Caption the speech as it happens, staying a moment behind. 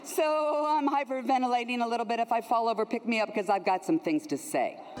So I'm hyperventilating a little bit. If I fall over, pick me up because I've got some things to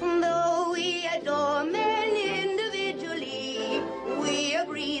say. Though we adore men individually, we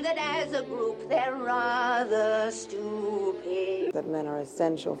agree that as a group they're rather stupid. That men are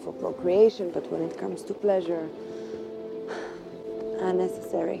essential for procreation, but when it comes to pleasure,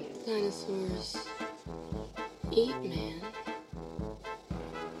 unnecessary. Dinosaurs eat man.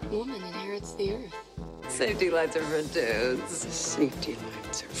 Woman inherits the earth. Safety lights are for dudes. Safety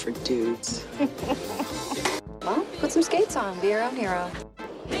lights are for dudes. Well, put some skates on. Be your own hero.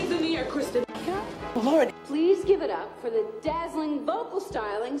 Hang in the air, Kristen. Lord. Please give it up for the dazzling vocal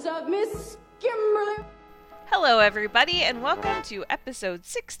stylings of Miss Kimberly. Hello, everybody, and welcome to episode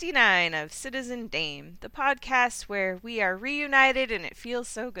 69 of Citizen Dame, the podcast where we are reunited and it feels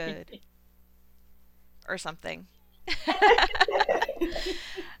so good. Or something.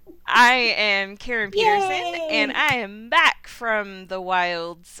 I am Karen Peterson, and I am back from the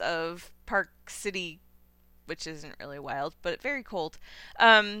wilds of Park City, which isn't really wild, but very cold.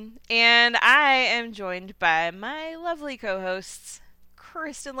 And I am joined by my lovely co-hosts,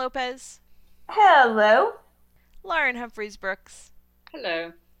 Kristen Lopez. Hello. Lauren Humphreys-Brooks.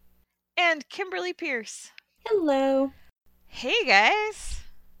 Hello. And Kimberly Pierce. Hello. Hey, guys.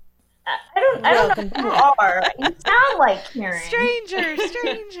 I don't know who you are. You sound like Karen. Stranger.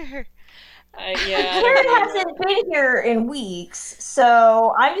 Karen hasn't been here in weeks,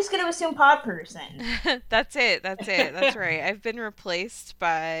 so I'm just going to assume pod person. That's it. That's right. I've been replaced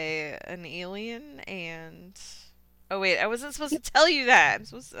by an alien and... Oh, wait. I wasn't supposed to tell you that. I'm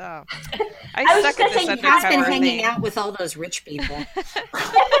supposed to... Oh. I suck at this undercover thing. You have been hanging out with all those rich people. I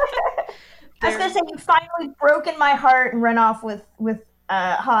was going to say, you've finally broken my heart and run off with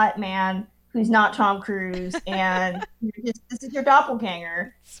a hot man who's not Tom Cruise, and this is your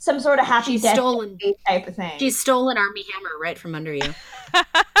doppelganger. Some sort of happy death type of thing. She's stolen Armie Hammer right from under you.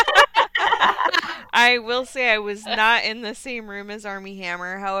 I will say I was not in the same room as Armie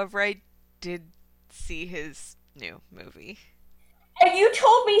Hammer. However, I did see his new movie. And you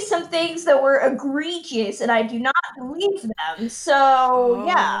told me some things that were egregious, and I do not believe them. So,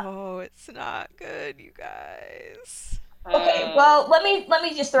 yeah. Oh, it's not good, you guys. Okay, well, let me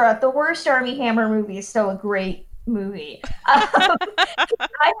just throw out the worst Armie Hammer movie is still a great movie.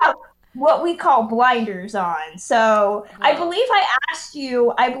 I have what we call blinders on. So I believe I asked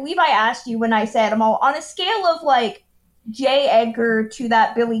you when I said, I'm all on a scale of like J. Edgar to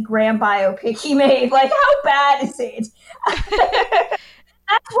that Billy Graham biopic he made. Like, how bad is it?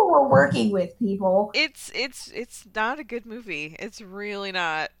 That's what we're working with, people. It's not a good movie. It's really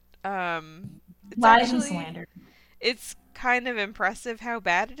not. Lies and slander. It's kind of impressive how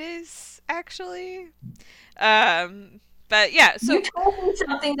bad it is, actually. But yeah, so... You told me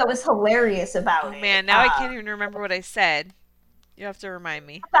something that was hilarious about it. Oh man, now I can't even remember what I said. You have to remind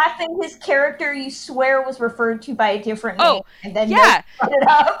me. The fact that his character, you swear, was referred to by a different name. And then yeah. Brought it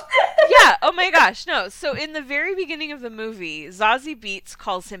up. Yeah, oh my gosh, no. So in the very beginning of the movie, Zazie Beetz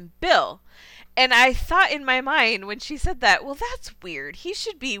calls him Bill. And I thought in my mind when she said that, well, that's weird. He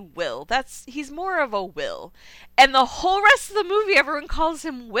should be Will. He's more of a Will. And the whole rest of the movie, everyone calls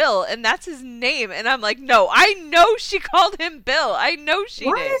him Will, and that's his name. And I'm like, no, I know she called him Bill. I know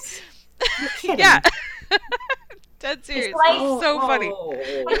she did. Yeah. Dead serious. It's like, so funny.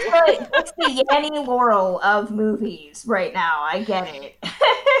 It's the Yanny Laurel of movies right now. I get it.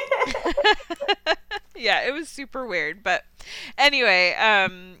 Yeah, it was super weird, but anyway,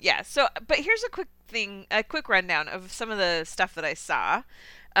 yeah. So, but here's a quick rundown of some of the stuff that I saw,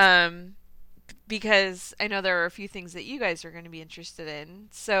 because I know there are a few things that you guys are going to be interested in.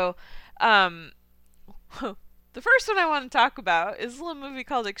 So, the first one I want to talk about is a little movie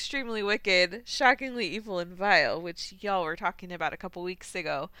called Extremely Wicked, Shockingly Evil and Vile, which y'all were talking about a couple weeks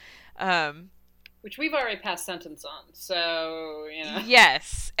ago. Which we've already passed sentence on, so, you know.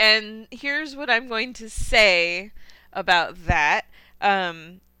 Yes, and here's what I'm going to say about that.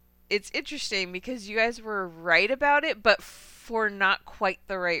 It's interesting because you guys were right about it, but for not quite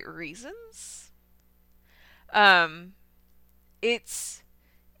the right reasons. I'm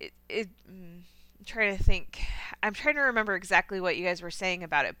trying to think. I'm trying to remember exactly what you guys were saying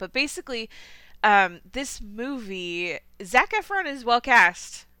about it, but basically, this movie, Zac Efron is well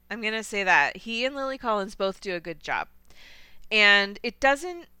cast. I'm going to say that. He and Lily Collins both do a good job. And it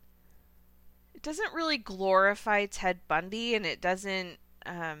doesn't really glorify Ted Bundy, and it doesn't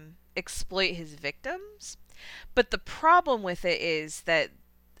exploit his victims. But the problem with it is that,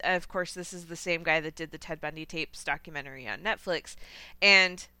 of course, this is the same guy that did the Ted Bundy tapes documentary on Netflix.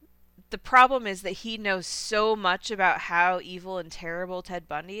 And the problem is that he knows so much about how evil and terrible Ted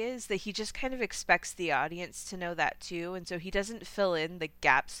Bundy is that he just kind of expects the audience to know that too, and so he doesn't fill in the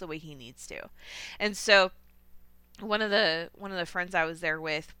gaps the way he needs to. And so one of the friends I was there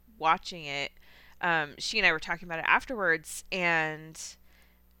with watching it, she and I were talking about it afterwards, and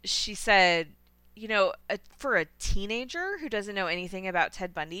she said, you know, for a teenager who doesn't know anything about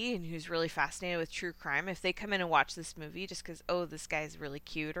Ted Bundy and who's really fascinated with true crime, if they come in and watch this movie just because, oh, this guy's really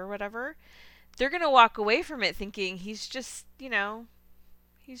cute or whatever, they're going to walk away from it thinking he's just, you know,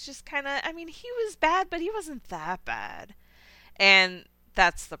 he's just kind of, I mean, he was bad, but he wasn't that bad. And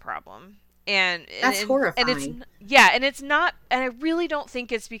that's the problem. And that's horrifying. And it's not, and I really don't think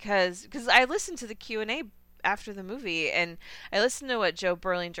it's because I listened to the Q&A after the movie, and I listened to what Joe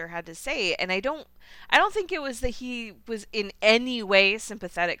Berlinger had to say, and I don't think it was that he was in any way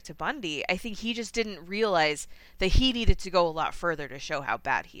sympathetic to Bundy. I think he just didn't realize that he needed to go a lot further to show how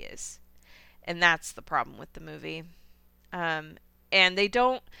bad he is. And that's the problem with the movie. And they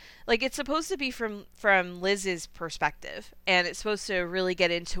don't, like, it's supposed to be from Liz's perspective, and it's supposed to really get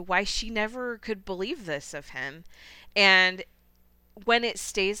into why she never could believe this of him. And when it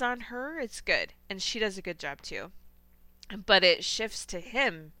stays on her, it's good, and she does a good job too. But it shifts to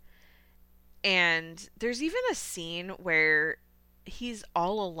him, and there's even a scene where he's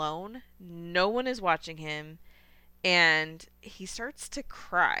all alone, no one is watching him, and he starts to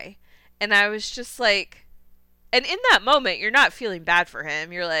cry. And I was just like, and in that moment, you're not feeling bad for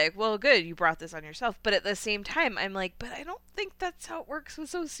him. You're like, well, good, you brought this on yourself. But at the same time, I'm like, but I don't think that's how it works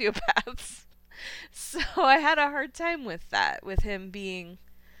with sociopaths. So I had a hard time with that, with him being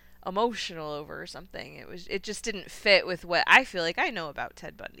emotional over something. It just didn't fit with what I feel like I know about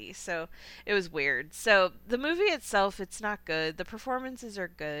Ted Bundy. So it was weird. So the movie itself, it's not good. The performances are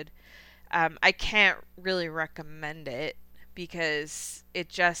good. I can't really recommend it because it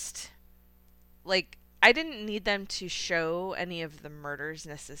just, like, I didn't need them to show any of the murders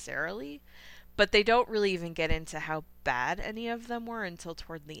necessarily, but they don't really even get into how bad any of them were until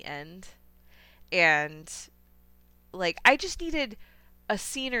toward the end. And, like, I just needed a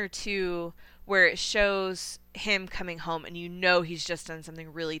scene or two where it shows him coming home and you know he's just done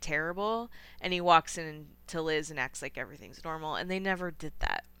something really terrible, and he walks in to Liz and acts like everything's normal, and they never did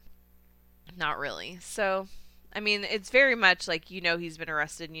that. Not really. So, I mean, it's very much like, you know, he's been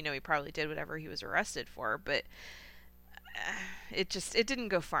arrested and you know he probably did whatever he was arrested for, but it didn't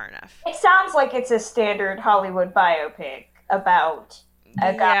go far enough. It sounds like it's a standard Hollywood biopic about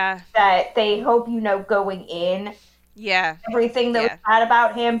a guy that they hope you know going in. Yeah. Everything that was bad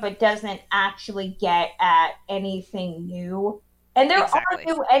about him, but doesn't actually get at anything new. And there are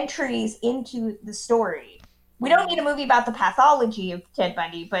new entries into the story. We don't need a movie about the pathology of Ted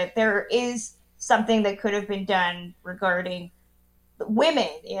Bundy, but there is something that could have been done regarding women,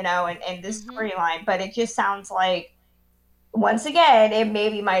 you know, and this storyline. But it just sounds like, once again, it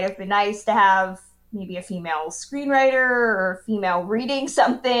maybe might have been nice to have maybe a female screenwriter or female reading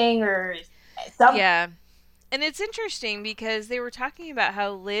something or something. Yeah. And it's interesting because they were talking about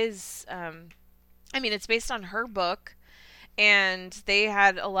how Liz, I mean, it's based on her book, and they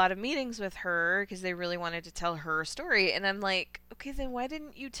had a lot of meetings with her because they really wanted to tell her story. And I'm like, okay, then why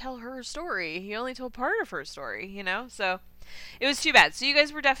didn't you tell her story? You only told part of her story, you know? So it was too bad. So you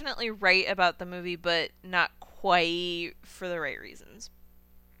guys were definitely right about the movie, but not quite for the right reasons.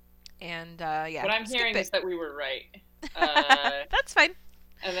 And yeah. What I'm hearing is that we were right. That's fine.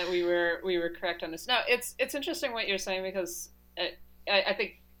 And that we were correct on this. No, it's interesting what you're saying because I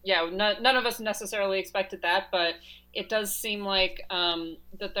think none of us necessarily expected that, but it does seem like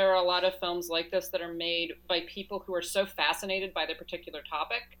that there are a lot of films like this that are made by people who are so fascinated by their particular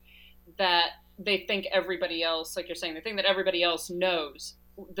topic that they think everybody else, like you're saying, they think that everybody else knows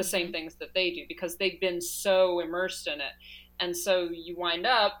the same things that they do because they've been so immersed in it. And so you wind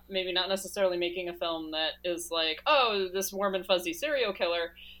up maybe not necessarily making a film that is like, oh, this warm and fuzzy serial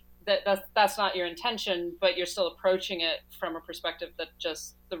killer. That's not your intention, but you're still approaching it from a perspective that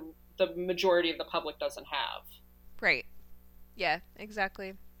just the majority of the public doesn't have. Right. Yeah,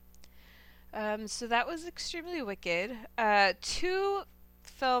 exactly. So that was Extremely Wicked. 2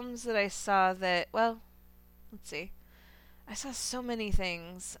 films that I saw that, well, let's see. I saw so many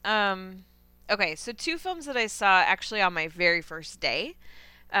things. Okay, so 2 films that I saw actually on my very first day.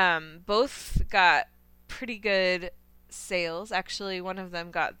 Both got pretty good sales. Actually, one of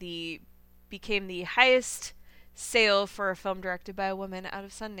them became the highest sale for a film directed by a woman out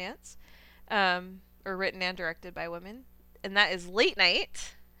of Sundance, or written and directed by women, and that is Late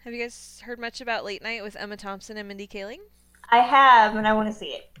Night. Have you guys heard much about Late Night with Emma Thompson and Mindy Kaling? I have, and I want to see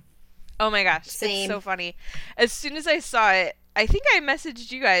it. Oh my gosh, Same. It's so funny. As soon as I saw it, I think I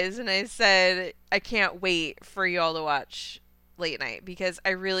messaged you guys and I said I can't wait for you all to watch Late Night because I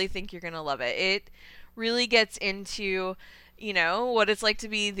really think you're going to love it. It really gets into, you know, what it's like to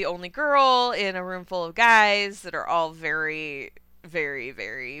be the only girl in a room full of guys that are all very, very,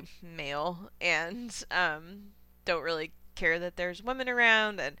 very male and don't really care that there's women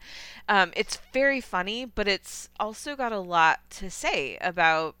around. And it's very funny, but it's also got a lot to say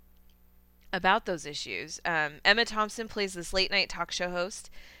about those issues. Emma Thompson plays this late night talk show host,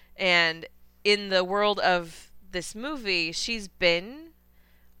 and in the world of this movie, she's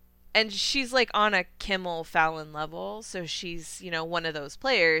like on a Kimmel Fallon level, so she's, you know, one of those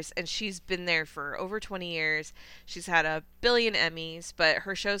players, and she's been there for over 20 years. She's had a billion Emmys, but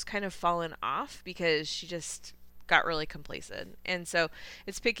her show's kind of fallen off because she just got really complacent. And so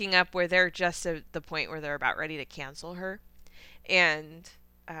it's picking up where they're just at the point where they're about ready to cancel her. And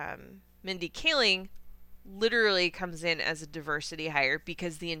Mindy Kaling literally comes in as a diversity hire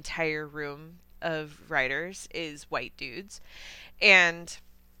because the entire room of writers is white dudes. And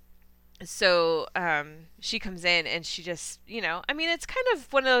so she comes in and she just, you know, I mean, it's kind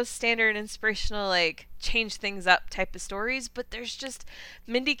of one of those standard inspirational, like, change things up type of stories, but there's just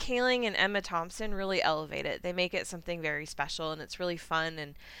Mindy Kaling and Emma Thompson really elevate it. They make it something very special, and it's really fun.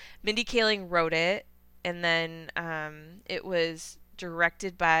 And Mindy Kaling wrote it, and then it was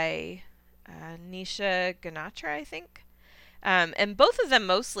directed by Nisha Ganatra, I think. And both of them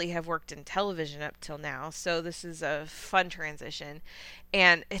mostly have worked in television up till now, so this is a fun transition.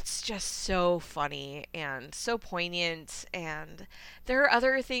 And it's just so funny and so poignant. And there are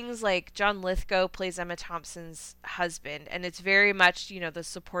other things like John Lithgow plays Emma Thompson's husband, and it's very much, you know, the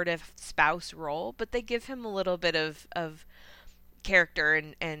supportive spouse role, but they give him a little bit of character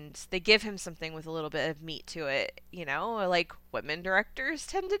and they give him something with a little bit of meat to it, you know, like women directors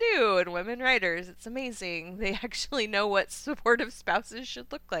tend to do and women writers. It's amazing. They actually know what supportive spouses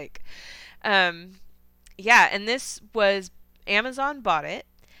should look like. Yeah, and this was, Amazon bought it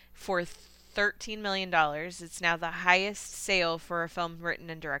for $13 million. It's now the highest sale for a film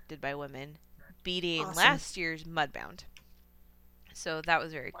written and directed by women, beating last year's Mudbound. So that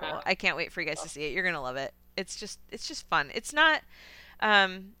was very cool. I can't wait for you guys to see it. You're going to love it. It's just fun. It's not,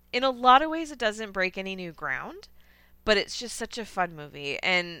 in a lot of ways it doesn't break any new ground, but it's just such a fun movie.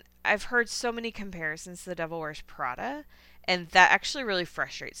 And I've heard so many comparisons to The Devil Wears Prada, and that actually really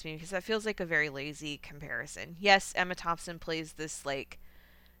frustrates me because that feels like a very lazy comparison. Yes, Emma Thompson plays this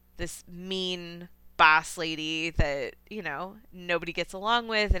mean boss lady that, you know, nobody gets along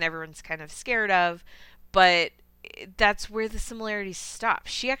with and everyone's kind of scared of, but that's where the similarities stop.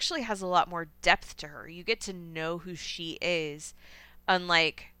 She actually has a lot more depth to her. You get to know who she is,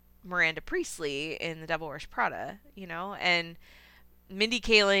 unlike Miranda Priestley in The Devil Wears Prada, you know? And Mindy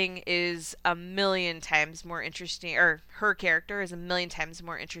Kaling is a million times more interesting, or her character is a million times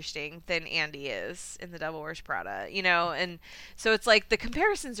more interesting than Andy is in The Devil Wears Prada, you know? And so it's like the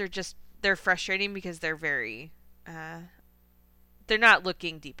comparisons are just, they're frustrating because they're very, they're not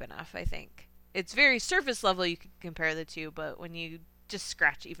looking deep enough, I think. It's very surface level, you can compare the two, but when you just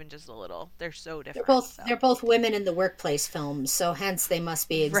scratch even just a little, they're so different. They're both women in the workplace films, so hence they must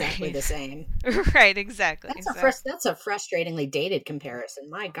be exactly the same. Right, exactly. That's a frustratingly dated comparison.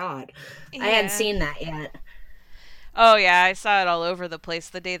 My God. Yeah. I hadn't seen that yet. Oh yeah, I saw it all over the place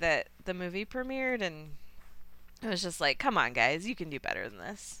the day that the movie premiered, and I was just like, come on guys, you can do better than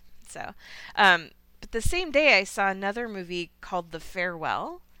this. So, but the same day I saw another movie called The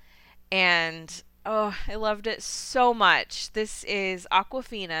Farewell. And, oh, I loved it so much. This is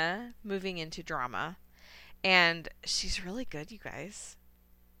Awkwafina moving into drama. And she's really good, you guys.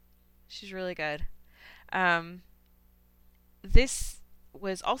 She's really good. This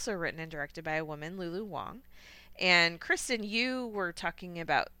was also written and directed by a woman, Lulu Wang. And Kristen, you were talking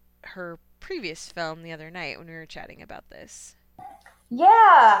about her previous film the other night when we were chatting about this. Yeah,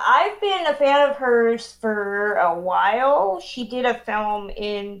 I've been a fan of hers for a while. She did a film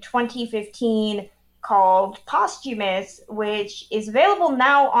in 2015 called Posthumous, which is available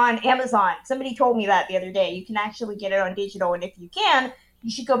now on Amazon. Somebody told me that the other day. You can actually get it on digital, and if you can, you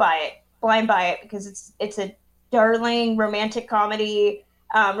should go buy it, blind buy it, because it's a darling romantic comedy,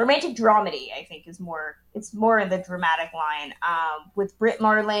 romantic dramedy, I think it's more in the dramatic line, with Britt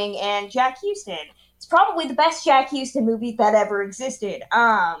Marling and Jack Huston. It's probably the best Jack Huston movie that ever existed.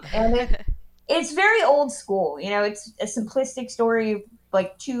 And it's very old school. You know, it's a simplistic story of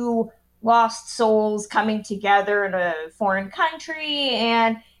like two lost souls coming together in a foreign country,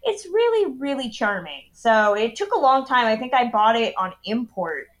 and it's really, really charming. So it took a long time. I think I bought it on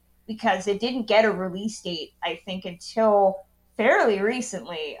import because it didn't get a release date, I think, until fairly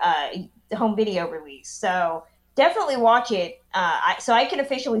recently, the home video release. So definitely watch it. So I can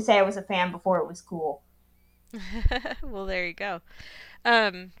officially say I was a fan before it was cool. Well, there you go.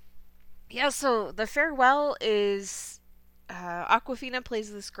 Yeah, so The Farewell is Aquafina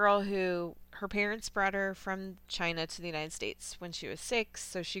plays this girl who her parents brought her from China to the United States when she was 6,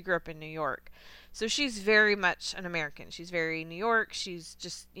 so she grew up in New York. So she's very much an American. She's very New York. She's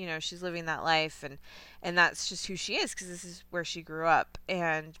just, she's living that life, and that's just who she is because this is where she grew up.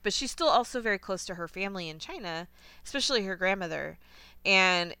 But she's still also very close to her family in China, especially her grandmother.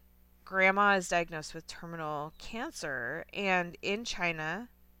 And grandma is diagnosed with terminal cancer, and in China,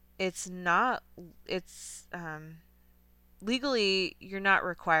 legally, you're not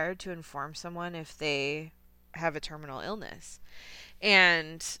required to inform someone if they have a terminal illness.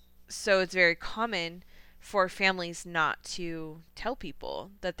 And so it's very common for families not to tell people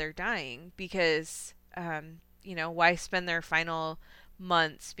that they're dying because, why spend their final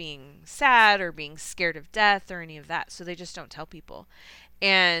months being sad or being scared of death or any of that? So they just don't tell people.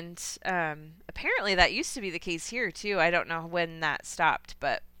 And apparently that used to be the case here too. I don't know when that stopped,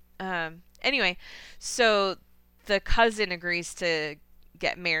 but anyway, so the cousin agrees to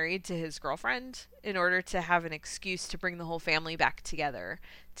get married to his girlfriend in order to have an excuse to bring the whole family back together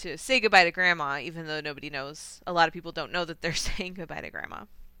to say goodbye to grandma, even though nobody knows. A lot of people don't know that they're saying goodbye to grandma.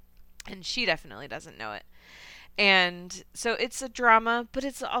 And she definitely doesn't know it. And so it's a drama, but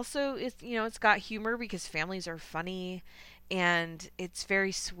it's also, it's got humor because families are funny and it's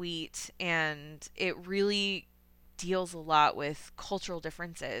very sweet and it really deals a lot with cultural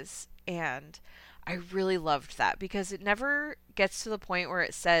differences. And I really loved that because it never gets to the point where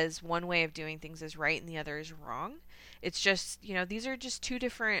it says one way of doing things is right and the other is wrong. It's just, these are just two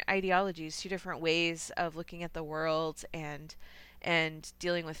different ideologies, two different ways of looking at the world and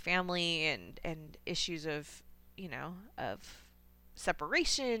dealing with family and issues of, of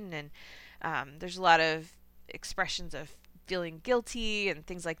separation. And there's a lot of expressions of feeling guilty and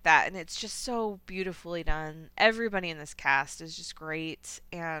things like that. And it's just so beautifully done. Everybody in this cast is just great.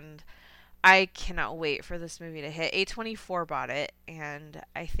 And I cannot wait for this movie to hit. A24 bought it, and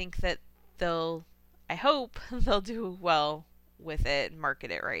I think that I hope they'll do well with it and market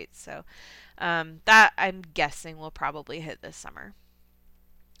it right. So that I'm guessing will probably hit this summer.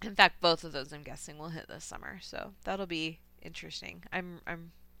 In fact, both of those I'm guessing will hit this summer. So that'll be interesting. I'm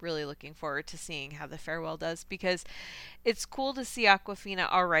really looking forward to seeing how The Farewell does because it's cool to see Awkwafina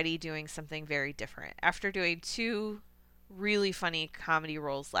already doing something very different. After doing 2 really funny comedy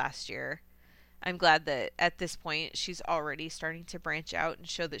roles last year, I'm glad that at this point she's already starting to branch out and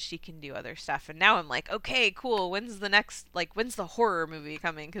show that she can do other stuff. And now I'm like, okay, cool. When's the horror movie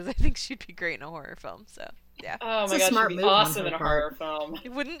coming? Because I think she'd be great in a horror film. So yeah. Oh my gosh, she'd be awesome in a horror film.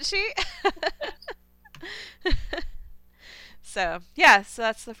 Wouldn't she? So yeah, so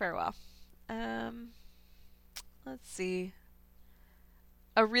that's The Farewell. Let's see.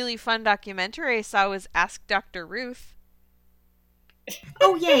 A really fun documentary I saw was Ask Dr. Ruth.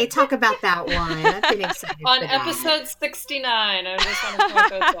 Oh yay! Talk about that one. I've been excited on episode 69. I just want to point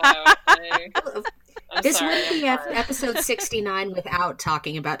those out. This wouldn't be episode 69 without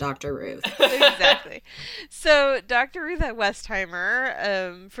talking about Dr. Ruth. Exactly. So Dr. Ruth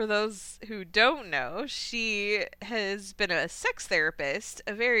Westheimer, for those who don't know, she has been a sex therapist,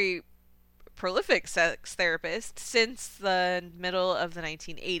 a very prolific sex therapist since the middle of the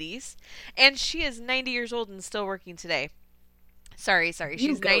 1980s, and she is 90 years old and still working today. She's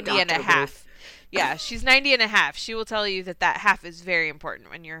 90 and a half. Yeah, she's 90 and a half. She will tell you that half is very important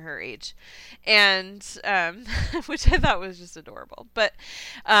when you're her age. And, which I thought was just adorable. But,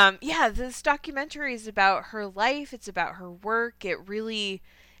 this documentary is about her life. It's about her work.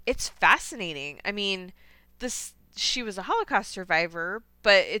 It's fascinating. I mean, she was a Holocaust survivor,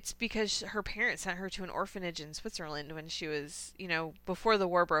 but it's because her parents sent her to an orphanage in Switzerland when she was, before the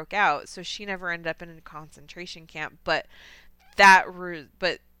war broke out. So she never ended up in a concentration camp, but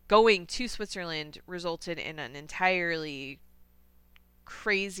going to Switzerland resulted in an entirely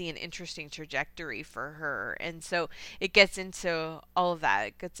crazy and interesting trajectory for her. And so it gets into all of that.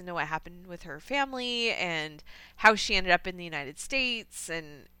 It gets into what happened with her family and how she ended up in the United States.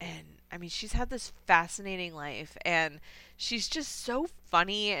 And I mean, she's had this fascinating life and she's just so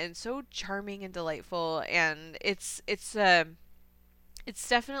funny and so charming and delightful. And it's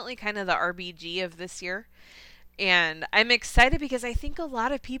definitely kind of the RBG of this year. And I'm excited because I think a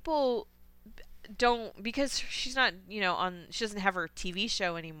lot of people don't, because she's not, she doesn't have her TV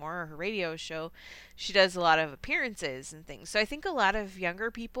show anymore or her radio show. She does a lot of appearances and things. So I think a lot of younger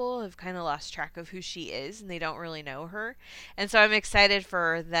people have kind of lost track of who she is and they don't really know her. And so I'm excited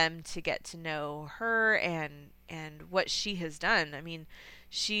for them to get to know her and what she has done. I mean,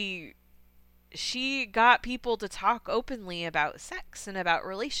 she she got people to talk openly about sex and about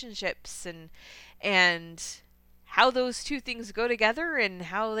relationships and how those two things go together and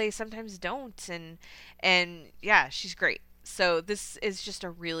how they sometimes don't, and yeah, she's great. So this is just a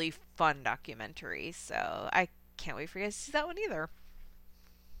really fun documentary. So I can't wait for you guys to see that one either.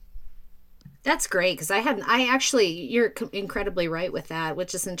 That's great, because you're incredibly right with that,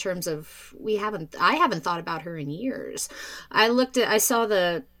 which is in terms of I haven't thought about her in years. I saw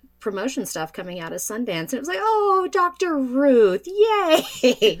the promotion stuff coming out of Sundance, and it was like, oh, Dr. Ruth,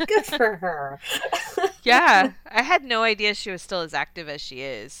 yay, good for her. Yeah, I had no idea she was still as active as she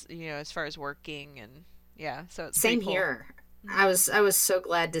is, as far as working, and yeah, so it's same cool. Here. I was so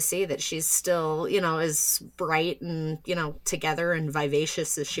glad to see that she's still, as bright and, together and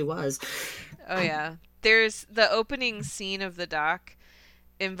vivacious as she was. Oh yeah. There's the opening scene of the doc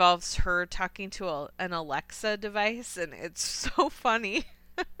involves her talking to an Alexa device, and it's so funny.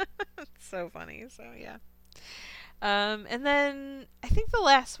 It's so funny. So yeah. And then I think the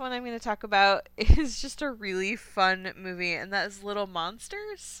last one I'm going to talk about is just a really fun movie, and that is Little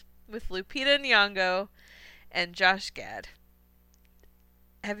Monsters with Lupita Nyong'o and Josh Gad.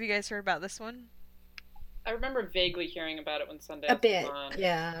 Have you guys heard about this one? I remember vaguely hearing about it when Sundance a bit, was on.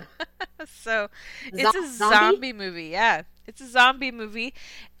 Yeah. So it's a zombie movie. Yeah, it's a zombie movie.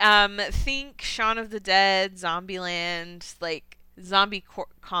 Think Shaun of the Dead, Zombieland, like zombie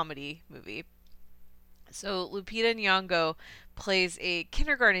comedy movie. So Lupita Nyong'o plays a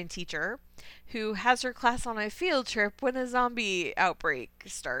kindergarten teacher who has her class on a field trip when a zombie outbreak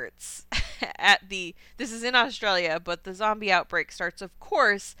starts. This is in Australia, but the zombie outbreak starts, of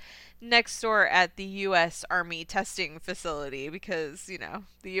course, next door at the U.S. Army testing facility, because,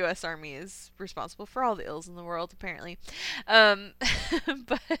 the U.S. Army is responsible for all the ills in the world, apparently.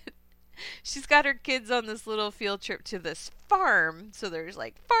 But she's got her kids on this little field trip to this farm. So there's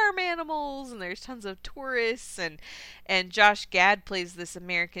like farm animals and there's tons of tourists, and Josh Gad plays this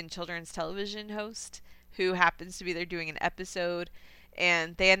American children's television host who happens to be there doing an episode,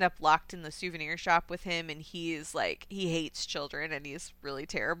 and they end up locked in the souvenir shop with him, and he hates children and he's really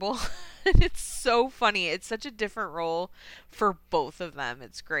terrible. And it's so funny. It's such a different role for both of them.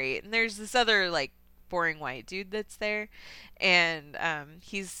 It's great. And there's this other like boring white dude that's there, and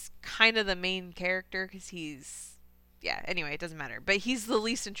he's kind of the main character because anyway, it doesn't matter, but he's the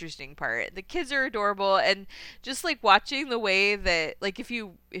least interesting part. The kids are adorable, and just like watching the way that, like, if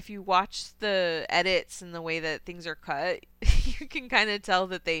you watch the edits and the way that things are cut, you can kind of tell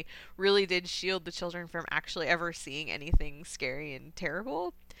that they really did shield the children from actually ever seeing anything scary and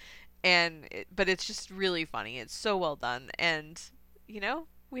terrible. But it's just really funny. It's so well done, and we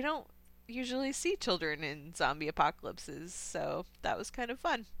don't usually see children in zombie apocalypses, so that was kind of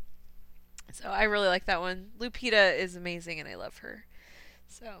fun. So I really like that one. Lupita is amazing, and I love her.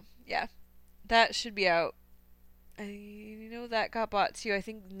 So yeah, that should be out. I know that got bought too. I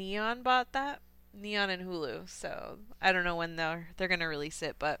think Neon bought that. Neon and Hulu. So I don't know when they're gonna release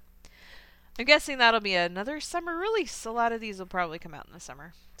it, but I'm guessing that'll be another summer release. A lot of these will probably come out in the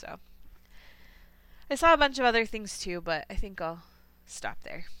summer. So I saw a bunch of other things too, but I think I'll stop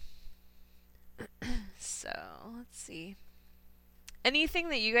there. So let's see. Anything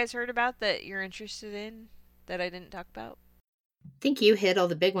that you guys heard about that you're interested in that I didn't talk about? I think you hit all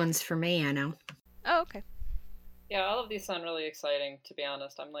the big ones for me, I know. Oh, okay. Yeah, all of these sound really exciting, to be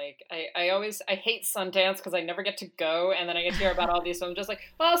honest. I'm like, I hate Sundance because I never get to go, and then I get to hear about all these, so I'm just like,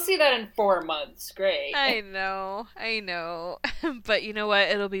 well, I'll see that in 4 months. Great. I know. But you know what?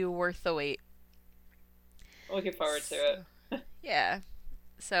 It'll be worth the wait. Looking forward to it. Yeah.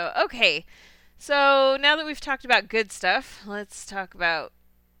 So, okay. So now that we've talked about good stuff, let's talk about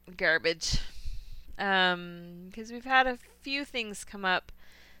garbage. Because we've had a few things come up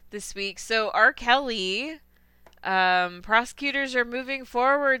this week. So R. Kelly, prosecutors are moving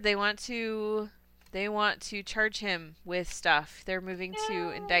forward. They want to charge him with stuff. They're moving to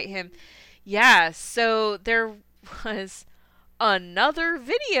indict him. Yeah. So there was another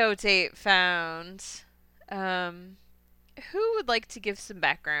videotape found. Who would like to give some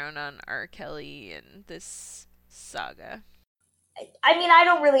background on R. Kelly and this saga? I mean, I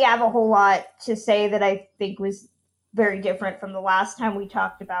don't really have a whole lot to say that I think was very different from the last time we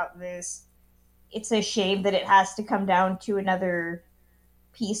talked about this. It's a shame that it has to come down to another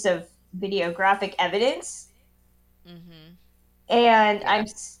piece of videographic evidence. Mm-hmm. And I'm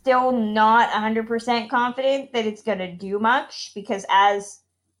still not 100% confident that it's going to do much, because as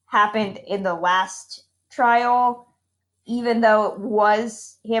happened in the last trial, even though it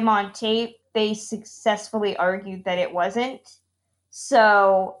was him on tape, they successfully argued that it wasn't.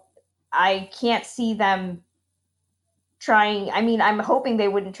 So I can't see them trying. I mean, I'm hoping they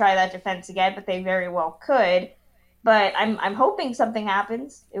wouldn't try that defense again, but they very well could. But I'm hoping something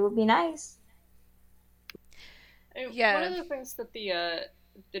happens. It would be nice. Yeah. One of the things that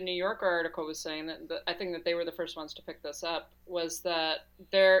the New Yorker article was saying, that I think that they were the first ones to pick this up, was that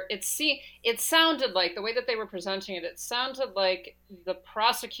it sounded like, the way that they were presenting it, it sounded like the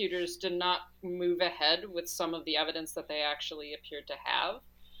prosecutors did not move ahead with some of the evidence that they actually appeared to have.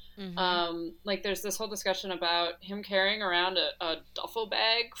 Like there's this whole discussion about him carrying around a duffel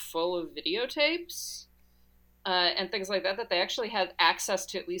bag full of videotapes. And things like that they actually had access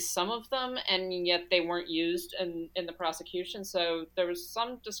to at least some of them, and yet they weren't used in the prosecution. So there was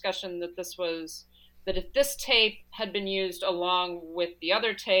some discussion that if this tape had been used along with the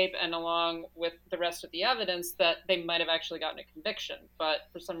other tape and along with the rest of the evidence, that they might have actually gotten a conviction. But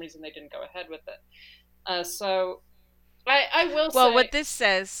for some reason, they didn't go ahead with it. So I will say... Well, what this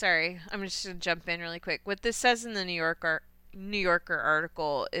says... Sorry, I'm just going to jump in really quick. What this says in the New Yorker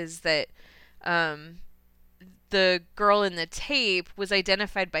article is that... the girl in the tape was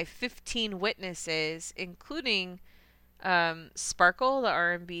identified by 15 witnesses, including Sparkle, the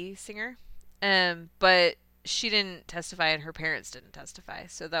R&B singer. But she didn't testify and her parents didn't testify.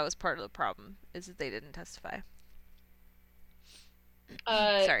 So that was part of the problem, is that they didn't testify.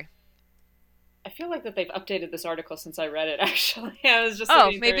 Sorry. I feel like that they've updated this article since I read it, actually. I was just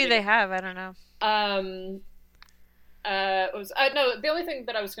maybe they have. I don't know. No, the only thing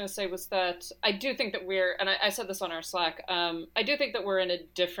that I was going to say was that I do think that and I said this on our Slack, I do think that we're in a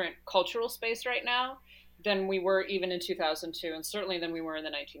different cultural space right now than we were even in 2002, and certainly than we were in the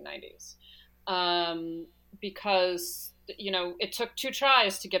 1990s. Because, it took 2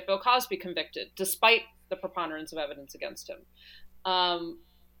 tries to get Bill Cosby convicted, despite the preponderance of evidence against him.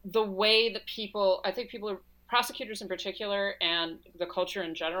 The way that prosecutors in particular, and the culture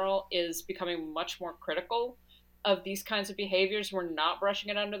in general, is becoming much more critical of these kinds of behaviors. We're not brushing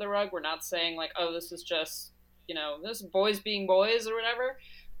it under the rug. We're not saying like, oh, this is just, this boys being boys or whatever.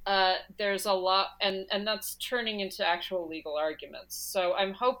 There's a lot, and that's turning into actual legal arguments. So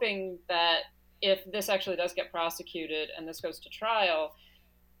I'm hoping that if this actually does get prosecuted and this goes to trial,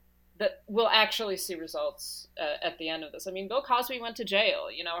 that we'll actually see results at the end of this. I mean, Bill Cosby went to jail.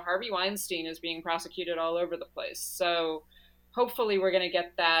 Harvey Weinstein is being prosecuted all over the place. So hopefully we're going to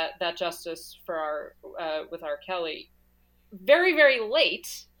get that justice for with R. Kelly very, very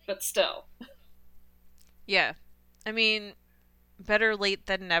late, but still. Yeah. I mean, better late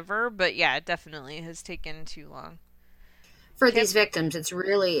than never, but yeah, it definitely has taken too long. For these victims, it's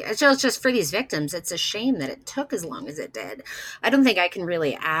just for these victims, it's a shame that it took as long as it did. I don't think I can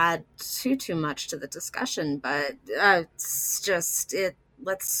really add too much to the discussion, but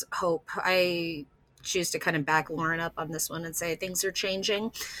let's hope. I choose to kind of back Lauren up on this one and say things are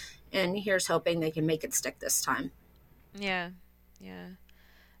changing, and here's hoping they can make it stick this time. Yeah.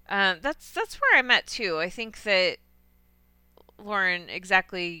 That's where I'm at too. I think that, Lauren,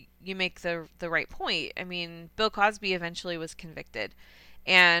 exactly, you make the right point. I mean, Bill Cosby eventually was convicted,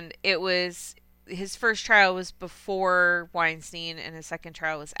 and his first trial was before Weinstein and his second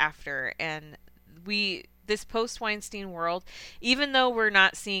trial was after. And this post-Weinstein world, even though we're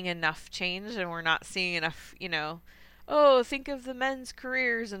not seeing enough change and we're not seeing enough, think of the men's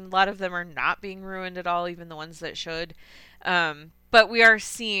careers, and a lot of them are not being ruined at all, even the ones that should. But we are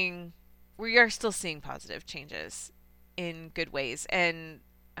still seeing positive changes in good ways. And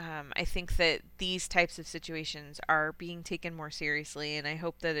I think that these types of situations are being taken more seriously, and I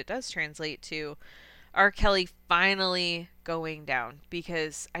hope that it does translate to R. Kelly finally going down,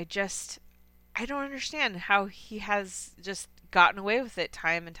 because I don't understand how he has just gotten away with it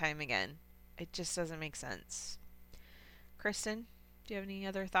time and time again. It just doesn't make sense. Kristen, do you have any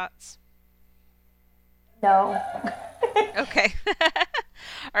other thoughts? No. Okay.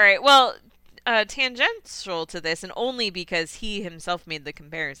 All right. Well, tangential to this, and only because he himself made the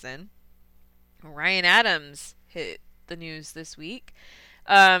comparison, Ryan Adams hit the news this week.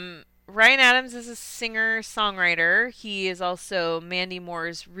 Ryan Adams is a singer-songwriter. He is also Mandy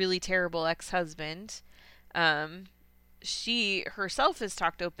Moore's really terrible ex-husband. She herself has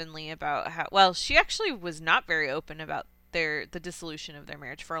talked openly about how... she actually was not very open about the dissolution of their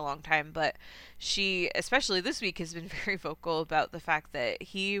marriage for a long time, but she, especially this week, has been very vocal about the fact that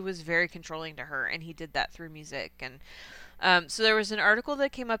he was very controlling to her, and he did that through music. And so there was an article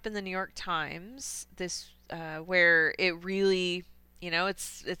that came up in the New York Times where it really,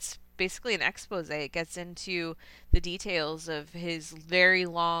 it's basically an expose. It gets into the details of his very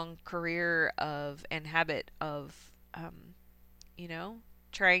long career and habit of,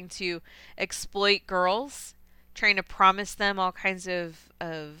 trying to exploit girls, trying to promise them all kinds of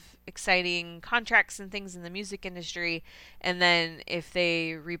exciting contracts and things in the music industry, and then if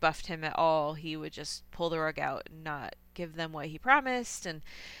they rebuffed him at all, he would just pull the rug out and not give them what he promised. And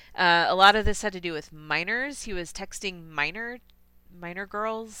a lot of this had to do with minors. He was texting minor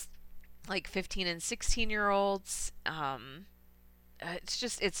girls, like 15 and 16-year-olds.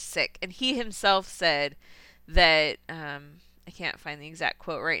 It's sick. And he himself said that, I can't find the exact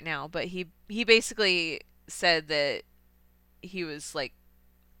quote right now, but he basically said that he was like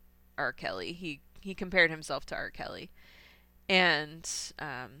R. Kelly. He compared himself to R. Kelly. And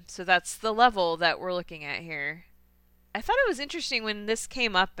so that's the level that we're looking at here. I thought it was interesting when this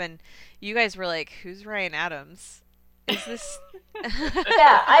came up and you guys were like, who's Ryan Adams? Is this...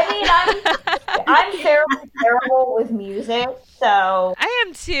 Yeah, I mean, I'm terrible with music, so... I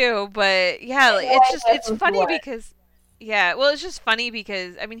am too, but yeah, it's funny because... Yeah, well, it's just funny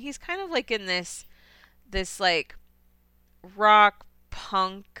because, I mean, he's kind of like in this like rock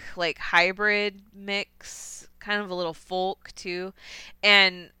punk like hybrid mix, kind of a little folk too.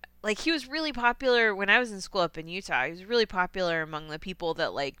 And like he was really popular when I was in school up in Utah. He was really popular among the people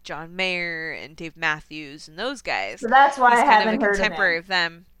that like John Mayer and Dave Matthews and those guys. So that's why I haven't kind of a contemporary of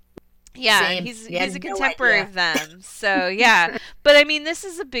them. Yeah, Same. he's Yeah, a contemporary no of them. So yeah, but I mean, this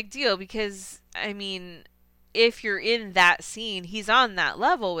is a big deal because I mean, if you're in that scene, he's on that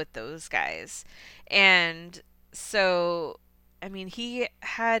level with those guys, and so I mean, he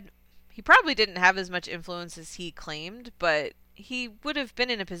probably didn't have as much influence as he claimed, but he would have been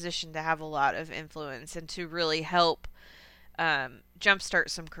in a position to have a lot of influence and to really help jumpstart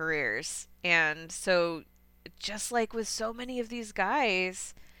some careers. And so, just like with so many of these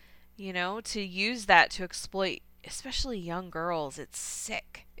guys, you know, to use that to exploit, especially young girls, it's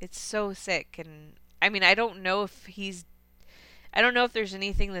sick. It's so sick. And I mean, I don't know if there's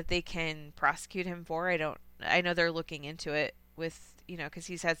anything that they can prosecute him for. I know they're looking into it with, you know, because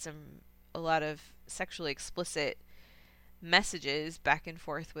he's had a lot of sexually explicit messages back and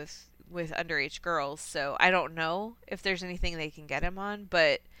forth with underage girls. So I don't know if there's anything they can get him on,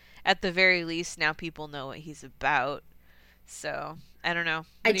 but at the very least, now people know what he's about. So I don't know.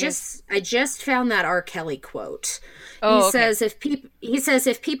 I just found that R. Kelly quote. Oh, he says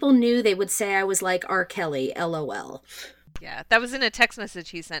if people knew, they would say I was like R. Kelly. LOL. Yeah, that was in a text message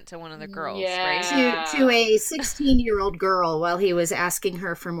he sent to one of the girls, right? To a 16-year-old girl while he was asking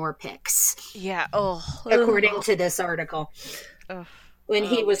her for more pics. Yeah. According to this article. When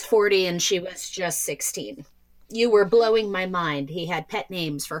he was 40 and she was just 16. You were blowing my mind. He had pet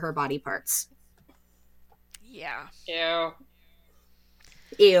names for her body parts. Yeah. Ew.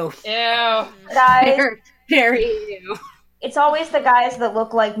 Ew. Guys, very ew. it's always the guys that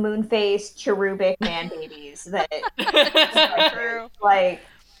look like moon-faced cherubic man babies that like.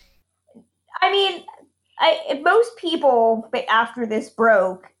 I mean, most people after this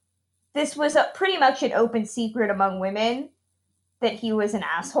broke, this was pretty much an open secret among women that he was an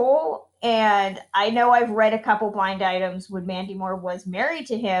asshole. And I know I've read a couple blind items when Mandy Moore was married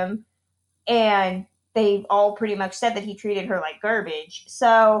to him, and they all pretty much said that he treated her like garbage.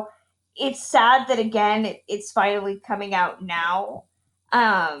 So it's sad that, again, it's finally coming out now.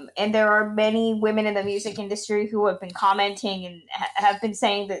 And there are many women in the music industry who have been commenting and have been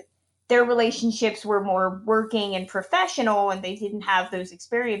saying that their relationships were more working and professional and they didn't have those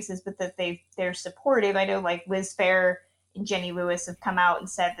experiences, but that they're supportive. I know like Liz Phair and Jenny Lewis have come out and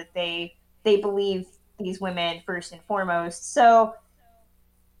said that they believe these women first and foremost. So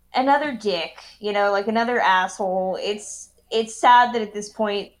another dick, you know, like another asshole. It's sad that at this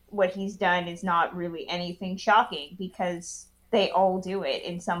point what he's done is not really anything shocking because they all do it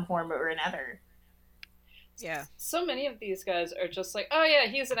in some form or another. Yeah. So many of these guys are just like, oh yeah,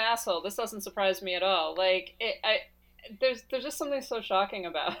 he's an asshole. This doesn't surprise me at all. Like, there's just something so shocking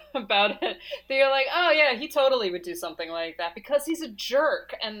about it. That you're like, oh yeah, he totally would do something like that because he's a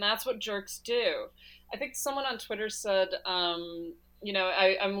jerk, and that's what jerks do. I think someone on Twitter said, you know,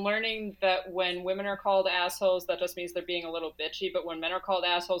 I'm learning that when women are called assholes, that just means they're being a little bitchy, but when men are called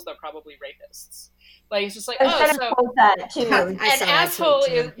assholes, they're probably rapists. Like, it's just like, that too. An asshole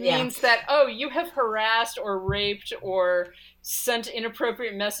means that, oh, you have harassed or raped or sent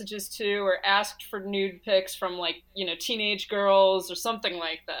inappropriate messages to or asked for nude pics from, like, you know, teenage girls or something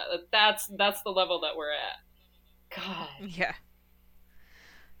like that. That's the level that we're at. God. Yeah.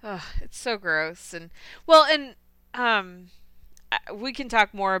 Oh, it's so gross. And, well, and, we can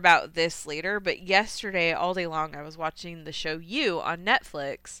talk more about this later, but yesterday, all day long, I was watching the show You on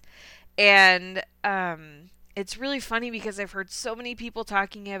Netflix, and it's really funny because I've heard so many people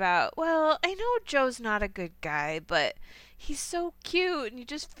talking about, well, I know Joe's not a good guy, but he's so cute and you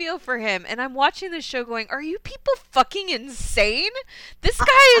just feel for him. And I'm watching this show going, are you people fucking insane? This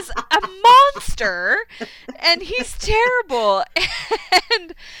guy is a monster and he's terrible.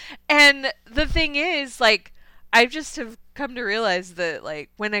 And the thing is, like, I just have come to realize that, like,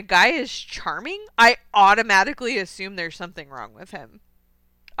 when a guy is charming, I automatically assume there's something wrong with him.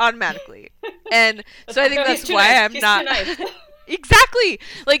 Automatically. And so I think that's why I'm not exactly,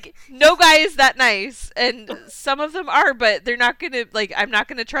 like, no guy is that nice, and some of them are, but they're not gonna, like, I'm not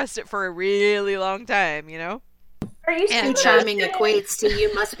gonna trust it for a really long time, you know. Are you and charming equates to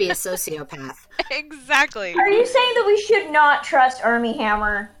you must be a sociopath. Exactly. Are you saying that we should not trust Armie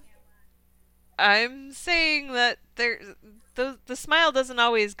Hammer? I'm saying that the smile doesn't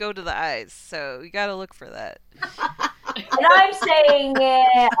always go to the eyes, so you gotta look for that. And I'm saying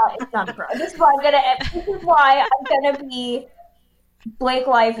it's not a pro. This is why I'm gonna be Blake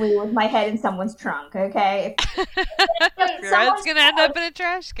Lively with my head in someone's trunk. Okay, your head's gonna end up in a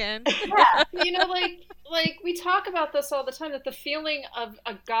trash can. Yeah. You know, like we talk about this all the time, that the feeling of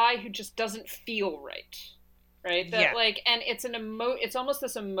a guy who just doesn't feel right? That, yeah. Like, and it's almost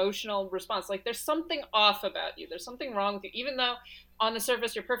this emotional response. Like, there's something off about you. There's something wrong with you, even though on the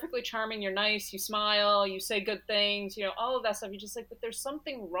surface you're perfectly charming, you're nice, you smile, you say good things, you know, all of that stuff. You're just like, but there's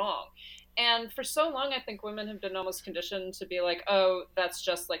something wrong. And for so long, I think women have been almost conditioned to be like, oh, that's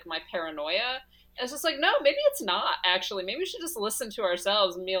just like my paranoia. And it's just like, no, maybe it's not, actually. Maybe we should just listen to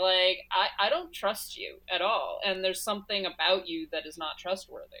ourselves and be like, I don't trust you at all. And there's something about you that is not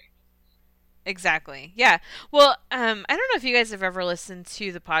trustworthy. Exactly. Yeah. Well, I don't know if you guys have ever listened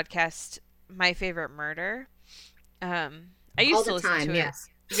to the podcast My Favorite Murder. I used to listen to it. Yes.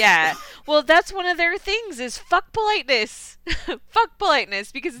 Yeah. Well, that's one of their things is fuck politeness. Fuck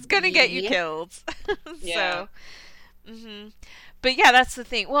politeness, because it's going to get you killed. Yeah. So, But yeah, that's the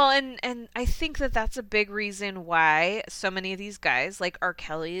thing. Well, and I think that that's a big reason why so many of these guys, like R.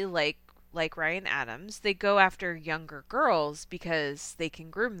 Kelly, like Ryan Adams, they go after younger girls because they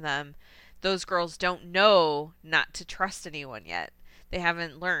can groom them. Those girls don't know not to trust anyone yet. They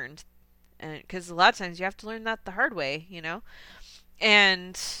haven't learned. And because a lot of times you have to learn that the hard way, you know?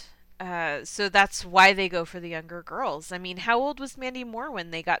 And so that's why they go for the younger girls. I mean, how old was Mandy Moore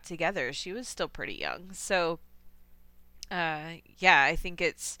when they got together? She was still pretty young. So, yeah, I think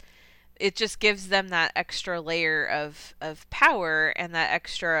it just gives them that extra layer of power and that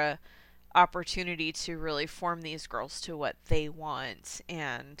extra opportunity to really form these girls to what they want.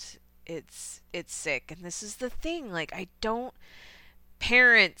 And it's sick. And this is the thing, like,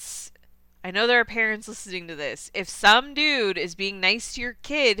 parents, I know there are parents listening to this. If some dude is being nice to your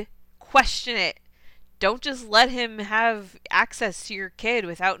kid, question it. Don't just let him have access to your kid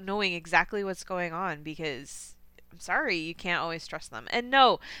without knowing exactly what's going on, because I'm sorry, you can't always trust them. And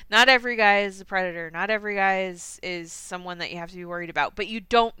no, not every guy is a predator. Not every guy is someone that you have to be worried about, but you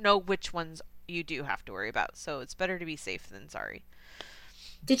don't know which ones you do have to worry about. So it's better to be safe than sorry.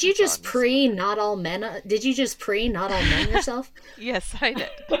 Did you just not all men? Did you just not all men yourself? Yes, I did.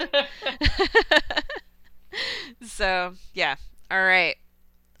 So, yeah. All right.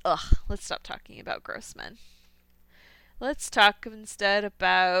 Ugh, let's stop talking about gross men. Let's talk instead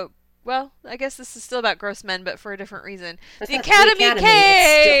about, well, I guess this is still about gross men, but for a different reason. The Academy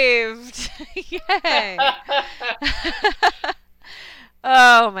caved! Yay!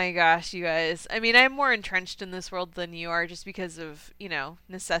 Oh my gosh, you guys. I mean, I'm more entrenched in this world than you are just because of, you know,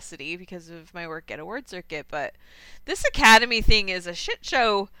 necessity, because of my work at Award Circuit, but this Academy thing is a shit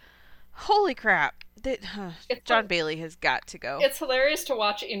show. Holy crap. John Bailey has got to go. It's hilarious to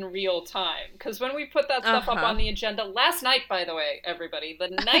watch in real time, because when we put that stuff up on the agenda last night, by the way, everybody, the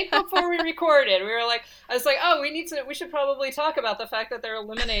night before we recorded, we were like, I was like, oh, we should probably talk about the fact that they're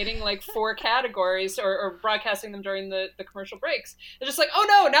eliminating like 4 categories or broadcasting them during the commercial breaks. They're just like, oh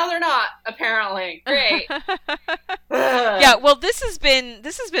no, now they're not, apparently. Great. Yeah, well, this has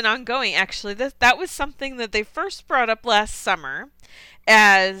been ongoing, actually. That was something that they first brought up last summer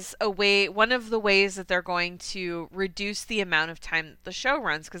as one of the ways that they're going to reduce the amount of time that the show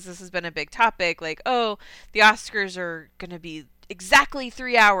runs, because this has been a big topic, like, oh, the Oscars are going to be exactly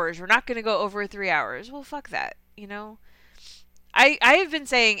 3 hours, we're not going to go over 3 hours. Well, fuck that, you know? I have been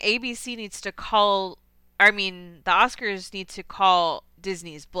saying ABC needs to the Oscars need to call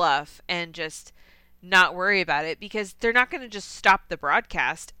Disney's bluff and just not worry about it, because they're not going to just stop the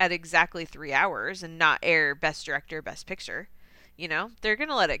broadcast at exactly 3 hours and not air Best Director, Best Picture. You know, they're going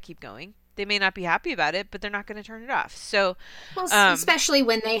to let it keep going. They may not be happy about it, but they're not going to turn it off. So, well, especially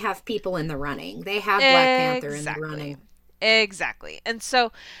when they have people in the running. They have Black Panther in the running. Exactly. And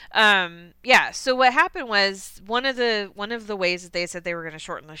so, yeah, so what happened was one of the ways that they said they were going to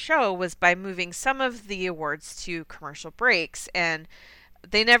shorten the show was by moving some of the awards to commercial breaks. And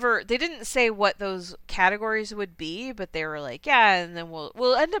they didn't say what those categories would be, but they were like, yeah, and then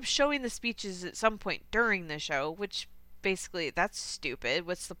we'll end up showing the speeches at some point during the show, which basically that's stupid.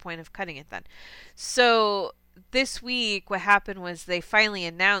 What's the point of cutting it then? So this week what happened was they finally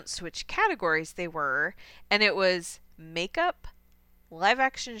announced which categories they were, and it was makeup, live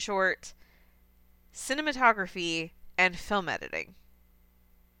action short, cinematography, and film editing.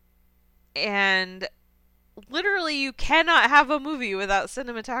 And literally you cannot have a movie without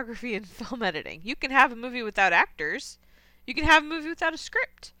cinematography and film editing. You can have a movie without actors. You can have a movie without a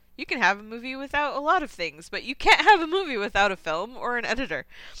script. You can have a movie without a lot of things, but you can't have a movie without a film or an editor.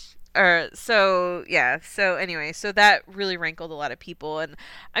 So anyway, so that really rankled a lot of people. And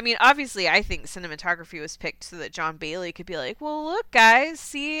I mean, obviously I think cinematography was picked so that John Bailey could be like, well, look guys,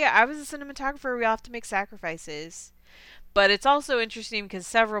 see, I was a cinematographer, we all have to make sacrifices. But it's also interesting because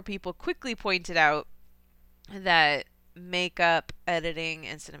several people quickly pointed out that makeup, editing,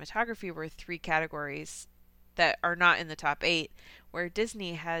 and cinematography were 3 categories that are not in the top 8, where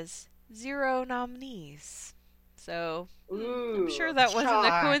Disney has 0 nominees. So I'm sure that wasn't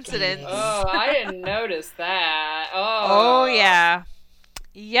a coincidence. Oh, I didn't notice that. Oh yeah.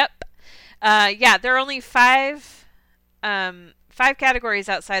 Yep. Yeah, there are only 5 categories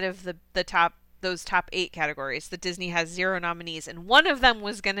outside of those top 8 categories that Disney has 0 nominees, and one of them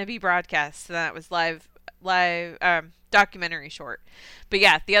was going to be broadcast, so that was live documentary short. But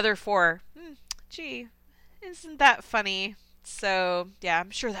yeah, the other 4, gee, isn't that funny? So yeah,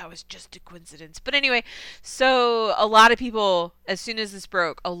 I'm sure that was just a coincidence. But anyway, so a lot of people, as soon as this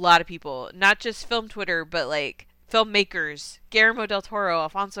broke, a lot of people, not just film Twitter, but like filmmakers, Guillermo del Toro,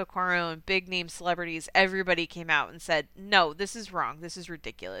 Alfonso Cuarón, and big name celebrities, everybody came out and said, no, this is wrong. This is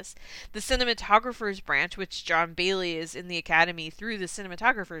ridiculous. The cinematographers branch, which John Bailey is in the Academy through the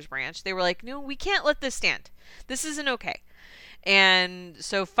cinematographers branch, they were like, no, we can't let this stand. This isn't okay. And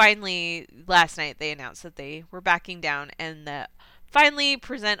so finally, last night, they announced that they were backing down, and that finally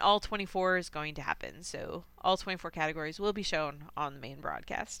Present All 24 is going to happen. So all 24 categories will be shown on the main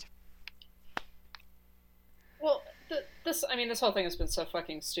broadcast. Well, this whole thing has been so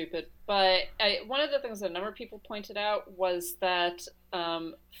fucking stupid. But one of the things that a number of people pointed out was that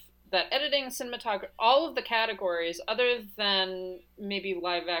that editing, cinematography, all of the categories, other than maybe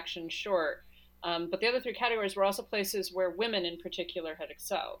live action short, but the other 3 categories were also places where women in particular had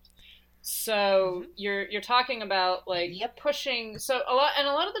excelled. So you're talking about like pushing. So a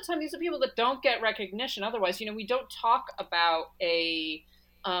lot of the time these are people that don't get recognition. Otherwise, we don't talk about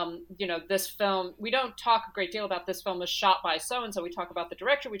this film. We don't talk a great deal about this film was shot by so and so. We talk about the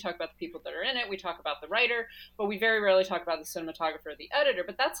director. We talk about the people that are in it. We talk about the writer, but we very rarely talk about the cinematographer or the editor.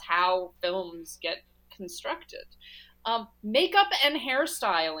 But that's how films get constructed. Makeup and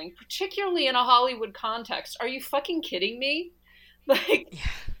hairstyling, particularly in a Hollywood context. Are you fucking kidding me?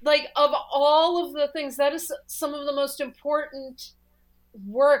 Like of all of the things, that is some of the most important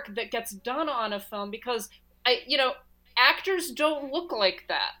work that gets done on a film, because actors don't look like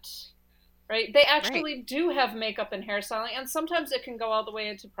that, right? They actually do have makeup and hairstyling, and sometimes it can go all the way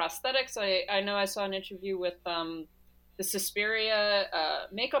into prosthetics. I know I saw an interview with the Suspiria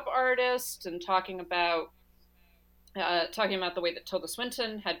makeup artist, and talking about the way that Tilda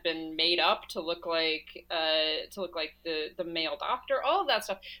Swinton had been made up to look like the male doctor, all of that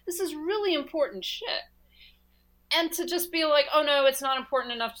stuff. This is really important shit. And to just be like, oh no, it's not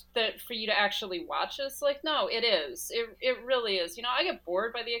important enough for you to actually watch this. Like, no, it is. It really is. I get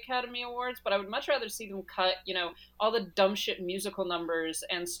bored by the Academy Awards, but I would much rather see them cut, all the dumb shit musical numbers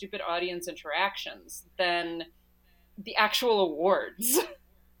and stupid audience interactions than the actual awards.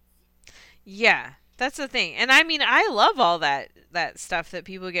 Yeah. That's the thing. And I mean, I love all that stuff that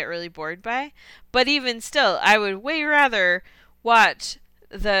people get really bored by. But even still, I would way rather watch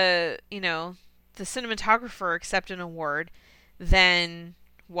the cinematographer accept an award than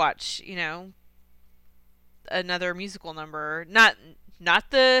watch, another musical number. Not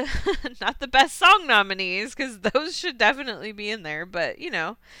the not the best song nominees, because those should definitely be in there. But,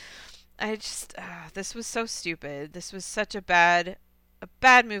 I just, this was so stupid. This was such a bad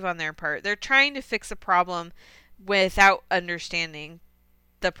move on their part. They're trying to fix a problem without understanding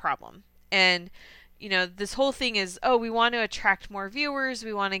the problem. And, this whole thing is, we want to attract more viewers,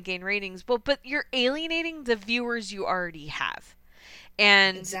 we want to gain ratings. Well, but you're alienating the viewers you already have.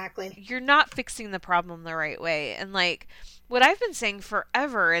 And exactly, you're not fixing the problem the right way. And like what I've been saying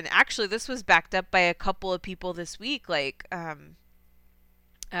forever, and actually this was backed up by a couple of people this week, like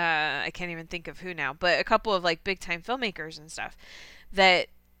I can't even think of who now, but a couple of like big time filmmakers and stuff, that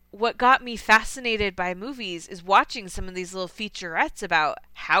what got me fascinated by movies is watching some of these little featurettes about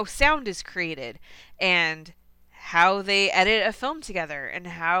how sound is created and how they edit a film together and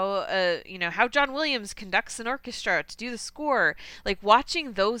how how John Williams conducts an orchestra to do the score. Like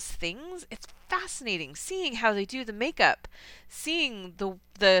watching those things, it's fascinating. Seeing how they do the makeup, seeing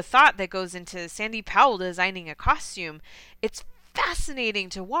the thought that goes into Sandy Powell designing a costume. It's fascinating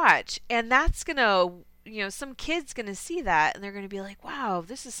to watch, and that's gonna some kid's gonna see that and they're gonna be like, wow,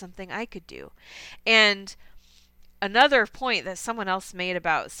 this is something I could do. And another point that someone else made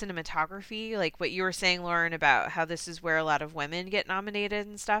about cinematography, like what you were saying, Lauren, about how this is where a lot of women get nominated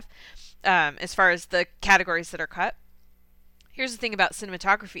and stuff, as far as the categories that are cut. Here's the thing about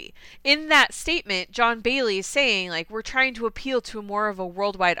cinematography. In that statement, John Bailey is saying, like, we're trying to appeal to more of a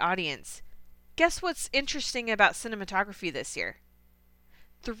worldwide audience. Guess what's interesting about cinematography this year?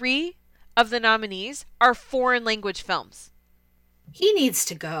 3 of the nominees are foreign language films. He needs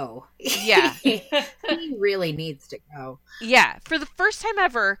to go. Yeah. He really needs to go. Yeah. For the first time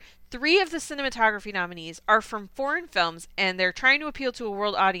ever, 3 of the cinematography nominees are from foreign films, and they're trying to appeal to a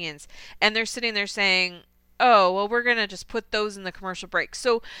world audience, and they're sitting there saying, oh, well, we're going to just put those in the commercial break.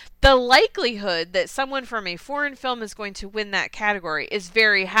 So the likelihood that someone from a foreign film is going to win that category is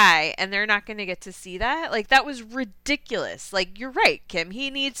very high, and they're not going to get to see that. Like, that was ridiculous. Like, you're right, Kim. He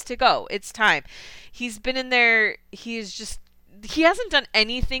needs to go. It's time. He's been in there. He hasn't done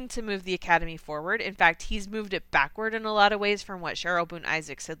anything to move the Academy forward. In fact, he's moved it backward in a lot of ways from what Cheryl Boone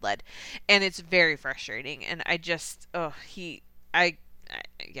Isaacs had led. And it's very frustrating. And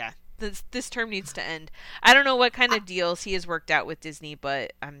this term needs to end. I don't know what kind of deals he has worked out with Disney,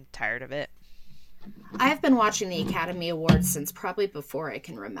 but I'm tired of it. I've been watching the Academy Awards since probably before I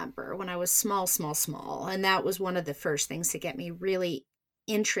can remember, when I was small. And that was one of the first things to get me really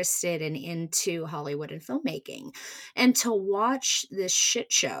interested and into Hollywood and filmmaking. And to watch this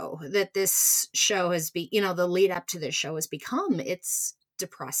shit show that this show has been, the lead up to this show has become, it's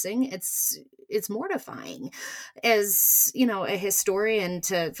depressing. It's mortifying as, a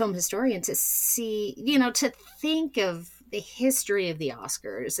film historian to see, to think of the history of the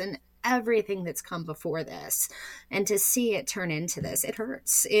Oscars and everything that's come before this, and to see it turn into this, it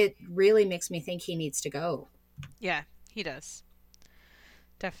hurts. It really makes me think he needs to go. Yeah, he does.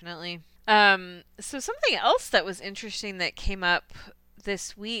 Definitely. So something else that was interesting that came up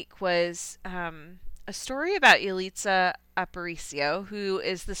this week was a story about Yalitza Aparicio, who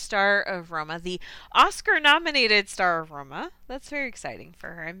is the star of Roma, the Oscar-nominated star of Roma. That's very exciting for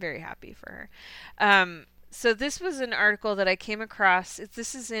her. I'm very happy for her. So this was an article that I came across.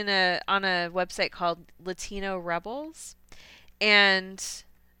 This is on a website called Latino Rebels, and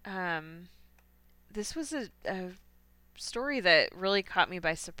this was a story that really caught me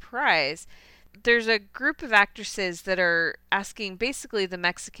by surprise. There's a group of actresses that are asking basically the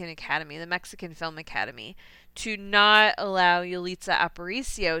Mexican Academy, the Mexican Film Academy, to not allow Yalitza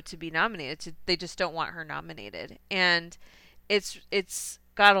Aparicio to be nominated. They just don't want her nominated. And it's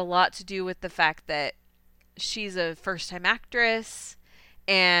got a lot to do with the fact that she's a first-time actress,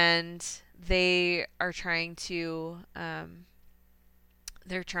 and they are trying to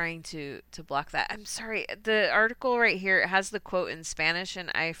block that. I'm sorry, the article right here, it has the quote in Spanish, and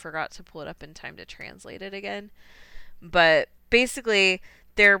I forgot to pull it up in time to translate it again. But basically,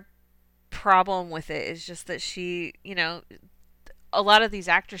 their problem with it is just that she, a lot of these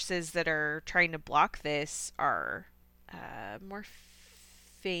actresses that are trying to block this are more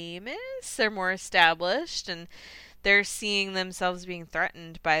famous, they're more established, and they're seeing themselves being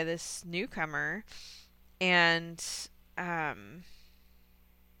threatened by this newcomer, and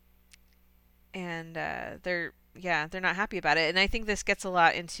they're not happy about it. And I think this gets a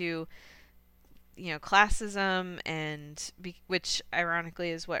lot into classism, and which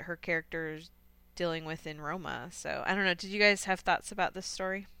ironically is what her character is dealing with in Roma. So I don't know, did you guys have thoughts about this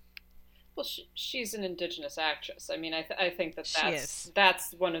story? Well, she's an Indigenous actress. I mean, I think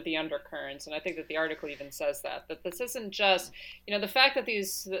that's one of the undercurrents, and I think that the article even says that this isn't just, the fact that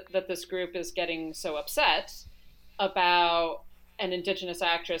this group is getting so upset about an Indigenous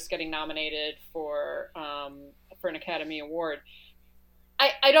actress getting nominated for an Academy Award.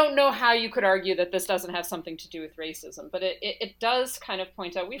 I don't know how you could argue that this doesn't have something to do with racism, but it does kind of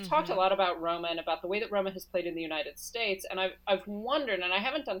point out, we've talked a lot about Roma and about the way that Roma has played in the United States, and I've wondered, and I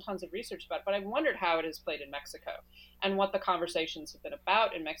haven't done tons of research about it, but I've wondered how it has played in Mexico and what the conversations have been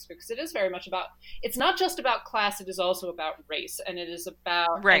about in Mexico, because it is very much about, it's not just about class, it is also about race, and it is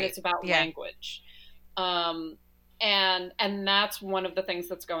about, and it's about language. And that's one of the things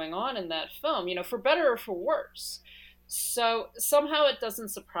that's going on in that film, for better or for worse. So somehow it doesn't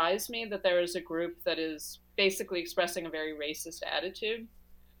surprise me that there is a group that is basically expressing a very racist attitude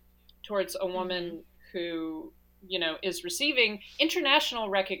towards a woman who, you know, is receiving international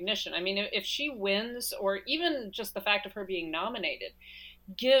recognition. I mean, if she wins, or even just the fact of her being nominated,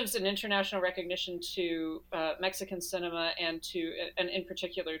 gives an international recognition to Mexican cinema and in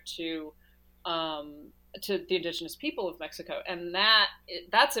particular to the indigenous people of Mexico, and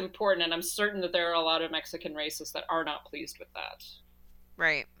that's important. And I'm certain that there are a lot of Mexican racists that are not pleased with that.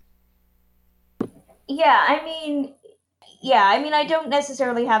 Right. Yeah, I mean, I don't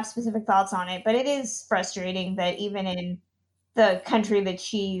necessarily have specific thoughts on it, but it is frustrating that even in the country that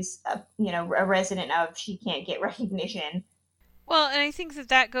she's, a resident of, she can't get recognition. Well, and I think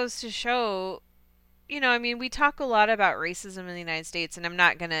that goes to show, I mean, we talk a lot about racism in the United States, and I'm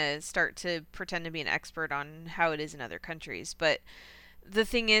not going to start to pretend to be an expert on how it is in other countries, but the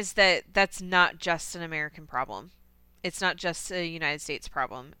thing is that that's not just an American problem. It's not just a United States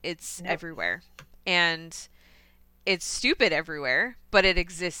problem. It's everywhere. And it's stupid everywhere, but it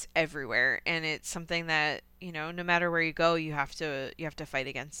exists everywhere, and it's something that, no matter where you go, you have to fight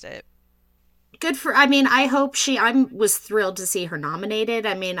against it. I was thrilled to see her nominated.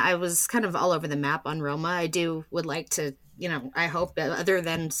 I mean, I was kind of all over the map on Roma. would like to, I hope that other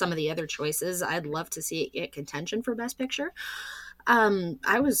than some of the other choices, I'd love to see it get contention for Best Picture.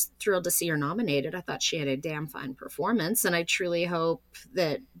 I was thrilled to see her nominated. I thought she had a damn fine performance, and I truly hope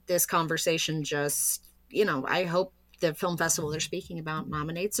that this conversation just, I hope the film festival they're speaking about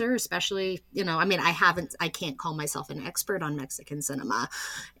nominates her, especially, I can't call myself an expert on Mexican cinema,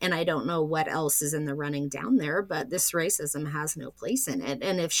 and I don't know what else is in the running down there, but this racism has no place in it.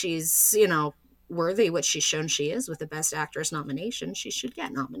 And if she's, worthy, which she's shown she is with the Best Actress nomination, she should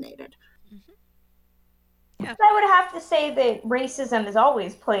get nominated. Yeah. I would have to say that racism has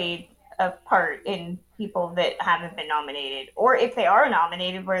always played a part in people that haven't been nominated, or if they are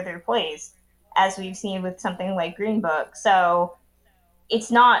nominated, where they're placed, as we've seen with something like Green Book. So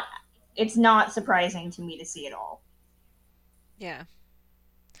it's not surprising to me to see it all. Yeah.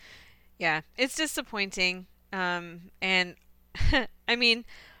 Yeah, it's disappointing. And I mean,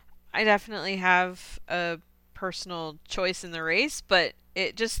 I definitely have a personal choice in the race, but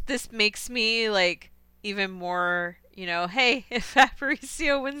this makes me like even more, hey, if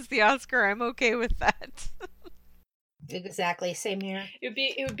Aparicio wins the Oscar, I'm okay with that. Exactly. Same here.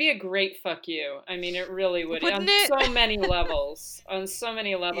 It would be a great fuck you. I mean, it really would. Wouldn't on it? So many levels. On so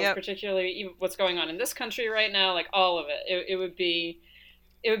many levels, Yep. Particularly even what's going on in this country right now, like all of it. It would be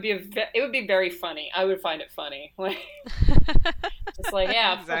very funny. I would find it funny. Like just like,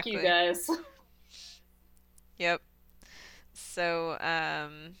 yeah, Exactly. Fuck you guys. Yep. So,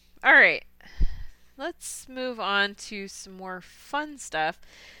 all right. Let's move on to some more fun stuff.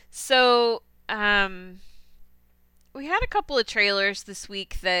 So, we had a couple of trailers this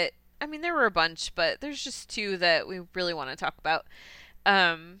week that, I mean, there were a bunch, but there's just two that we really want to talk about.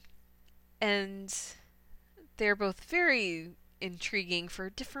 And they're both very intriguing for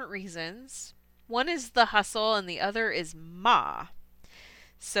different reasons. One is The Hustle and the other is Ma.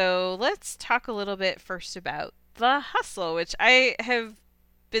 So let's talk a little bit first about The Hustle, which I have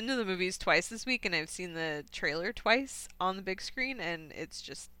been to the movies twice this week, and I've seen the trailer twice on the big screen, and it's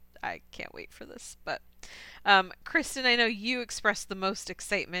just, I can't wait for this. But Kristen, I know you expressed the most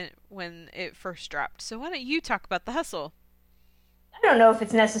excitement when it first dropped, so why don't you talk about The Hustle? I don't know if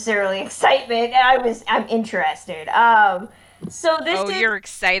it's necessarily excitement. I'm interested. You're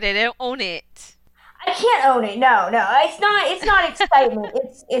excited. Own it. I can't own it. No, it's not excitement.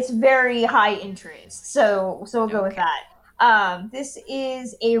 it's very high interest. So we'll go with that. This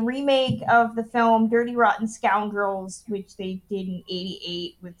is a remake of the film Dirty Rotten Scoundrels, which they did in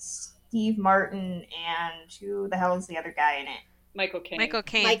 '88 with Steve Martin and who the hell is the other guy in it? Michael Caine. Michael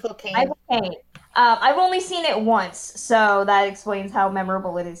Caine. I've only seen it once, so that explains how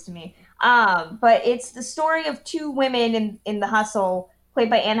memorable it is to me. But it's the story of two women in The Hustle, played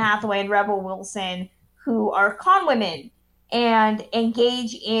by Anne Hathaway and Rebel Wilson, who are con women and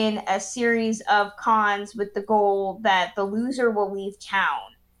engage in a series of cons with the goal that the loser will leave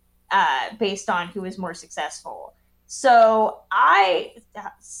town based on who is more successful. So I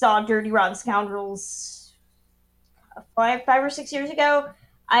saw Dirty Rotten Scoundrels 5 or 6 years ago.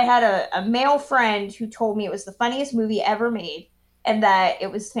 I had a male friend who told me it was the funniest movie ever made and that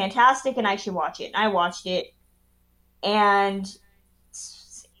it was fantastic and I should watch it. And I watched it, and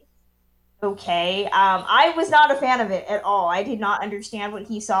okay. I was not a fan of it at all. I did not understand what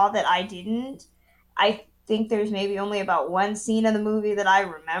he saw that I didn't. I think there's maybe only about one scene in the movie that I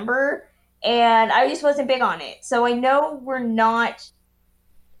remember, and I just wasn't big on it. So I know we're not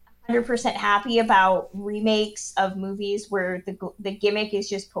 100% happy about remakes of movies where the gimmick is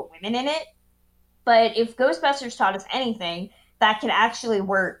just put women in it. But if Ghostbusters taught us anything, that can actually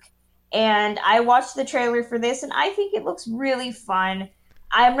work. And I watched the trailer for this, and I think it looks really fun.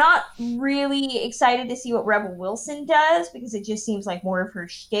 I'm not really excited to see what Rebel Wilson does, because it just seems like more of her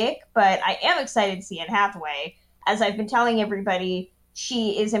shtick, but I am excited to see Anne Hathaway. As I've been telling everybody,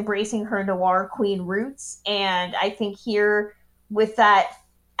 she is embracing her noir queen roots, and I think here, with that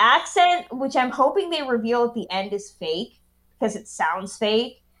accent, which I'm hoping they reveal at the end is fake, because it sounds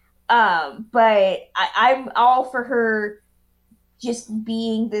fake, but I'm all for her just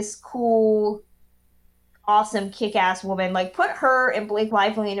being this cool, awesome, kick-ass woman. Like, put her and Blake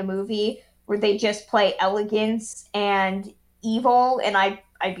Lively in a movie where they just play elegance and evil, and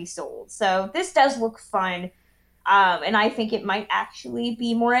I'd be sold. So this does look fun, and I think it might actually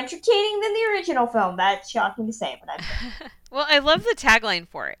be more entertaining than the original film. That's shocking to say, but I'm Well, I love the tagline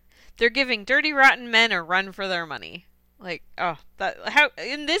for it. They're giving dirty, rotten men a run for their money. Like, oh, that how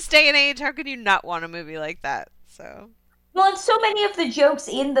in this day and age, how could you not want a movie like that? So. Well, and so many of the jokes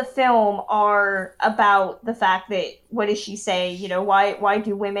in the film are about the fact that, what does she say? You know, why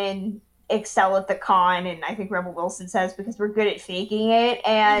do women excel at the con? And I think Rebel Wilson says, because we're good at faking it.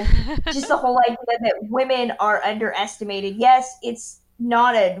 And just the whole idea that women are underestimated. Yes, it's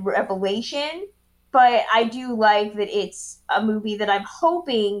not a revelation, but I do like that it's a movie that I'm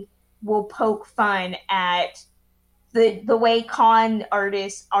hoping will poke fun at the way con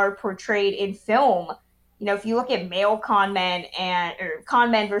artists are portrayed in film. You know, if you look at male con men or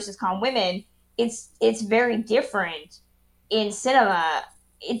con men versus con women, it's very different in cinema.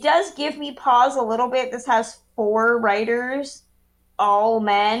 It does give me pause a little bit. This has 4 writers, all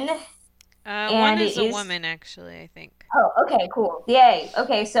men. One is a woman, actually, I think. Oh, okay, cool. Yay.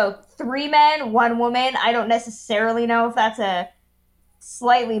 Okay, so 3 men, 1 woman. I don't necessarily know if that's a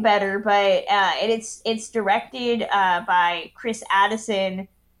slightly better, but it's directed by Chris Addison,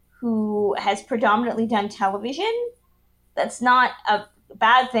 who has predominantly done television. That's not a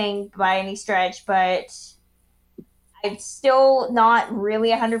bad thing by any stretch, but I'm still not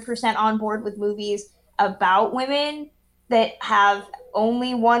really 100% on board with movies about women that have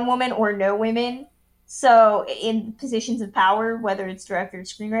only 1 woman or no women. So in positions of power, whether it's director or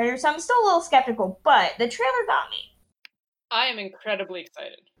screenwriter, so I'm still a little skeptical, but the trailer got me. I am incredibly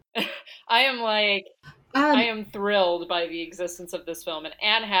excited. I am thrilled by the existence of this film. And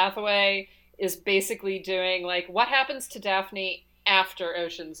Anne Hathaway is basically doing, like, what happens to Daphne after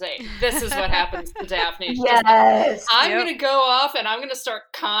Ocean's 8? This is what happens to Daphne. She's yes. Like, I'm going to go off and I'm going to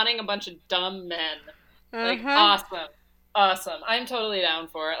start conning a bunch of dumb men. Like, awesome. I'm totally down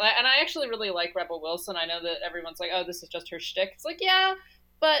for it. And I actually really like Rebel Wilson. I know that everyone's like, oh, this is just her shtick. It's like, yeah,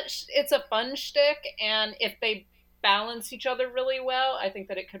 but it's a fun shtick. And if they balance each other really well, I think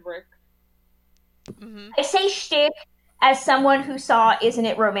that it could work. Mm-hmm. I say shtick as someone who saw Isn't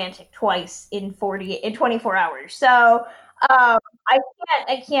It Romantic twice in 24 hours. So I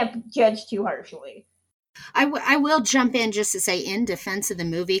can't judge too harshly. I will jump in just to say, in defense of the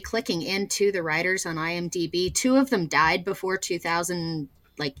movie, clicking into the writers on IMDb, 2 of them died before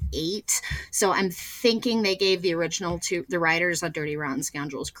 2008. So I'm thinking they gave the original to the writers on Dirty Rotten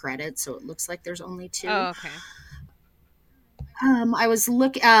Scoundrels credit. So it looks like there's only 2. Oh, okay. I was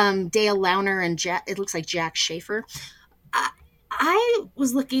looking, Dale Launer and it looks like Jack Schaefer. I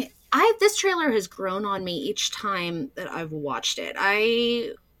was looking, this trailer has grown on me each time that I've watched it.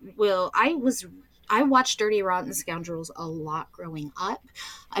 I watched Dirty Rotten Scoundrels a lot growing up.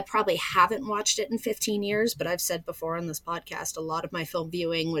 I probably haven't watched it in 15 years, but I've said before on this podcast, a lot of my film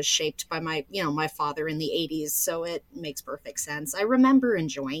viewing was shaped by my father in the 80s. So it makes perfect sense. I remember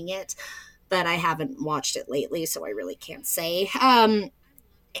enjoying it, but I haven't watched it lately, so I really can't say. I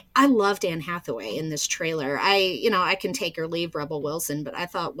loved Anne Hathaway in this trailer. I can take or leave Rebel Wilson, but I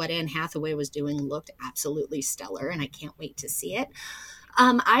thought what Anne Hathaway was doing looked absolutely stellar, and I can't wait to see it.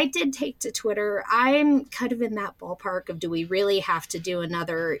 I did take to Twitter. I'm kind of in that ballpark of, do we really have to do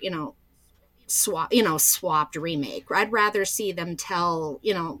another, swapped remake? I'd rather see them tell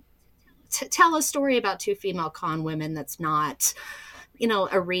a story about 2 female con women that's not,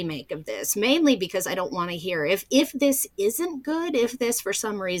 a remake of this, mainly because I don't want to hear if this isn't good, if this for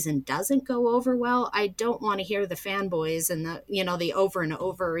some reason doesn't go over well, I don't want to hear the fanboys and the over and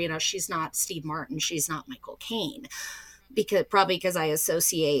over, she's not Steve Martin, she's not Michael Caine, because I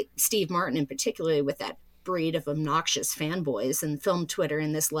associate Steve Martin in particular with that breed of obnoxious fanboys, and film Twitter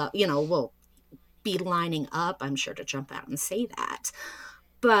in this will be lining up, I'm sure, to jump out and say that.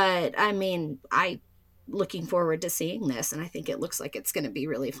 But I mean, looking forward to seeing this, and I think it looks like it's going to be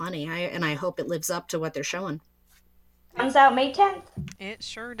really funny. I hope it lives up to what they're showing. Comes out May 10th. It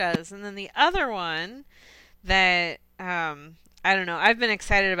sure does. And then the other one that I don't know, I've been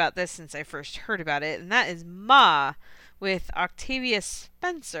excited about this since I first heard about it, and that is Ma with Octavia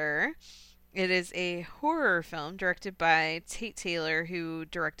Spencer. It is a horror film directed by Tate Taylor, who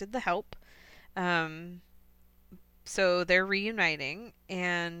directed The Help. So they're reuniting,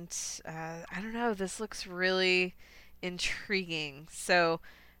 and I don't know, this looks really intriguing. So,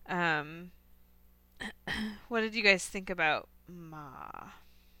 what did you guys think about Ma?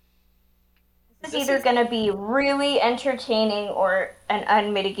 This is either going to be really entertaining or an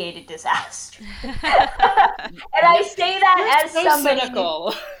unmitigated disaster. And I say that as so somebody.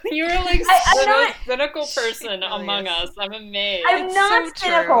 Cynical. You're like I'm the not, most cynical person among us. I'm amazed. I'm not so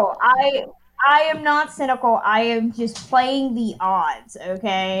cynical. I am not cynical. I am just playing the odds,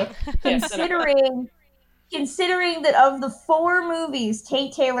 okay? Considering that of the 4 movies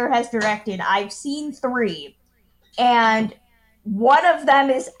Tate Taylor has directed, I've seen 3. And one of them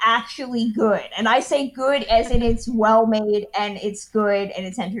is actually good. And I say good as in it's well made and it's good and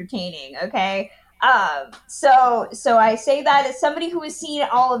it's entertaining, okay? So I say that as somebody who has seen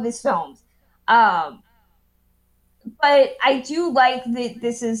all of his films. But I do like that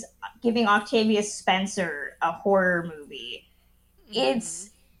this is giving Octavia Spencer a horror movie. It's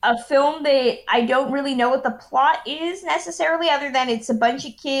a film that I don't really know what the plot is necessarily, other than it's a bunch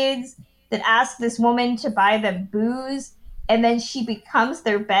of kids that ask this woman to buy them booze, and then she becomes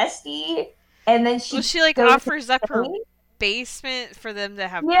their bestie, and then she like offers up her basement for them to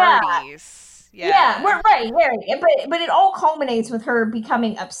have parties. Yeah, we're right. But it all culminates with her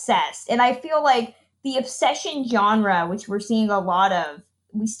becoming obsessed, and I feel like the obsession genre, which we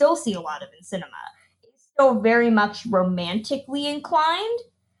still see a lot of in cinema, is still very much romantically inclined.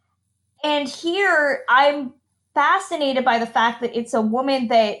 And here, I'm fascinated by the fact that it's a woman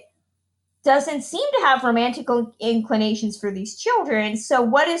that doesn't seem to have romantic inclinations for these children. So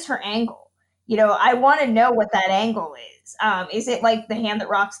what is her angle? I want to know what that angle is. Is it like The Hand That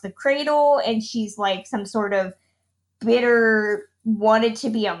Rocks the Cradle, and she's like some sort of bitter, wanted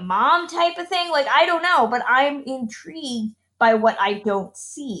to be a mom type of thing? Like, I don't know, but I'm intrigued by what I don't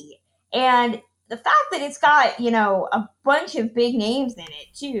see. And the fact that it's got, a bunch of big names in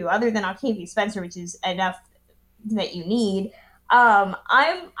it too, other than Octavia Spencer, which is enough that you need.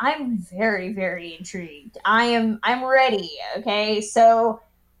 I'm very, very intrigued. I'm ready. Okay. So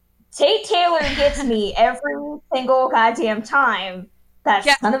Tate Taylor gets me every single goddamn time. That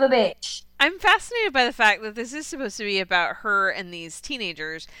son of a bitch. I'm fascinated by the fact that this is supposed to be about her and these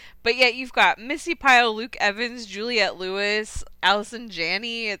teenagers, but yet you've got Missy Pyle, Luke Evans, Juliette Lewis, Allison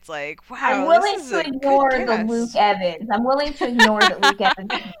Janney. It's like, wow. I'm willing to ignore the Luke Evans. I'm willing to ignore that Luke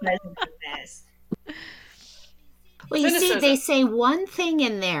Evans is present in this. Well, you see, they say one thing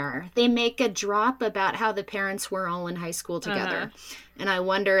in there. They make a drop about how the parents were all in high school together. And I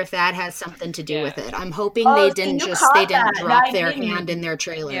wonder if that has something to do with it. I'm hoping they didn't drop their hand in their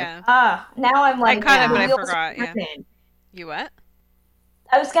trailer. Yeah. Now I'm like, I caught it, but I forgot. Yeah. You what?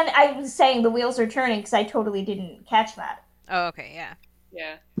 I was saying the wheels are turning because I totally didn't catch that. Oh, okay, yeah.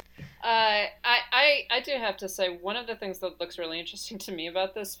 Yeah. I do have to say, one of the things that looks really interesting to me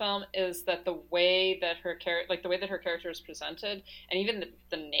about this film is that the way that her character is presented, and even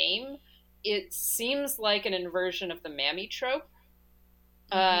the name, it seems like an inversion of the mammy trope.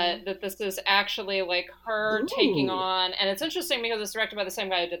 That this is actually like her taking on, and it's interesting because it's directed by the same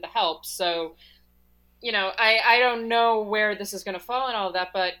guy who did The Help. So, I don't know where this is going to fall and all of that,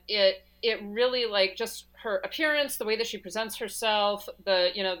 but it really, like, just her appearance, the way that she presents herself,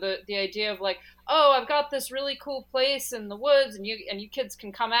 the idea of like, oh, I've got this really cool place in the woods, and you kids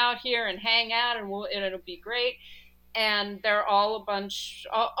can come out here and hang out, and it'll be great. And they're all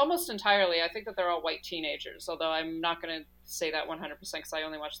almost entirely, I think that they're all white teenagers, although I'm not going to say that 100% because I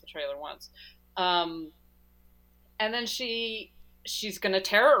only watched the trailer once. And then she's going to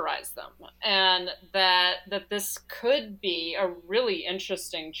terrorize them, and that this could be a really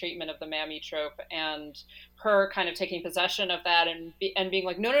interesting treatment of the mammy trope, and her kind of taking possession of that and being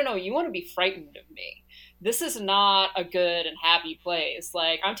like, no, you want to be frightened of me. This is not a good and happy place.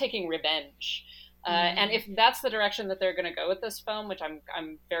 Like, I'm taking revenge. And if that's the direction that they're going to go with this film, which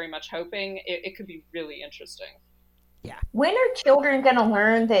I'm very much hoping, it could be really interesting. Yeah. When are children going to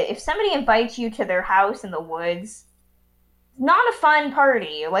learn that if somebody invites you to their house in the woods, not a fun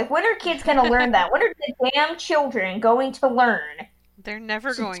party? Like, when are kids going to learn that? When are the damn children going to learn? They're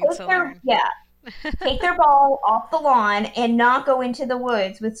never going to learn. Yeah. Take their ball off the lawn and not go into the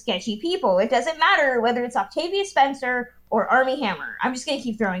woods with sketchy people. It doesn't matter whether it's Octavia Spencer or Armie Hammer. I'm just going to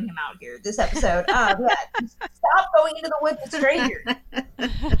keep throwing him out here this episode. Stop going into the woods with strangers.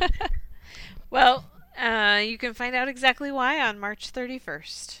 Well, You can find out exactly why on March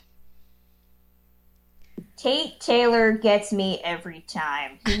 31st. Tate Taylor gets me every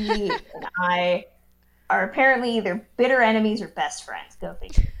time. He and I are apparently either bitter enemies or best friends. Go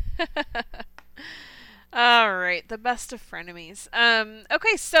figure. All right, the best of frenemies.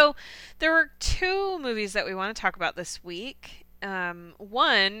 Okay, so there were 2 movies that we want to talk about this week.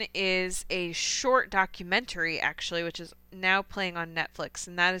 One is a short documentary, actually, which is now playing on Netflix,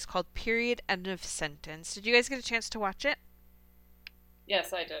 and that is called Period End of Sentence. Did you guys get a chance to watch it?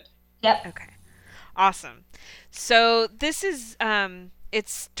 Yes, I did. Yep. Okay. Awesome. So this is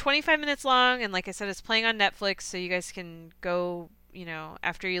it's 25 minutes long, and like I said, it's playing on Netflix, so you guys can go,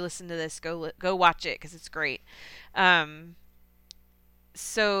 after you listen to this, go watch it because it's great.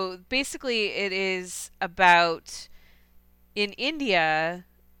 So basically, it is about in India,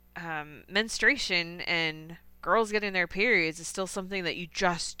 menstruation and girls getting their periods is still something that you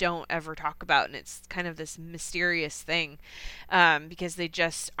just don't ever talk about, and it's kind of this mysterious thing because they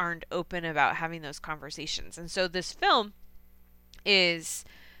just aren't open about having those conversations. And so this film is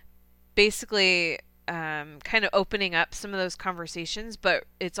basically kind of opening up some of those conversations, but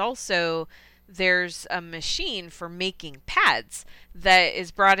it's also there's a machine for making pads that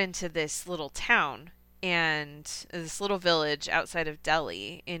is brought into this little town and this little village outside of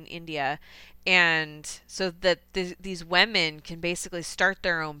Delhi in India. And so that these women can basically start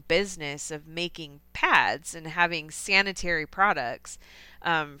their own business of making pads and having sanitary products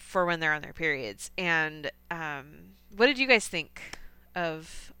for when they're on their periods. And what did you guys think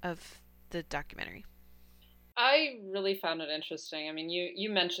of the documentary? I really found it interesting. I mean,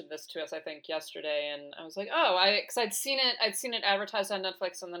 you mentioned this to us, I think, yesterday, and I was like, because I'd seen it advertised on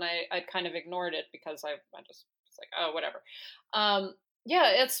Netflix, and then I kind of ignored it because I just was like, oh, whatever.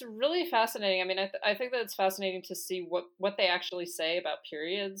 Yeah, it's really fascinating. I mean, I think that it's fascinating to see what they actually say about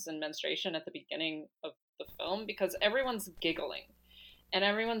periods and menstruation at the beginning of the film, because everyone's giggling and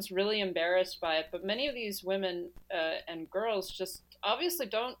everyone's really embarrassed by it. But many of these women and girls just obviously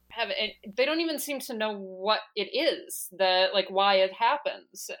don't have it. They don't even seem to know what it is, why it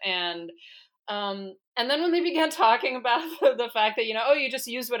happens. And then when they began talking about the fact that, you just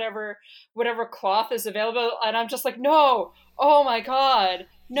use whatever cloth is available. And I'm just like, no, oh my God,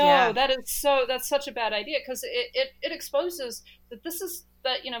 no, yeah. That's such a bad idea. Cause it exposes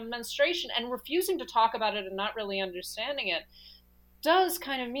that menstruation, and refusing to talk about it and not really understanding it does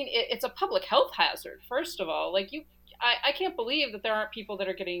kind of mean it's a public health hazard. First of all, I can't believe that there aren't people that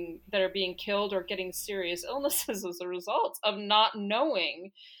are being killed or getting serious illnesses as a result of not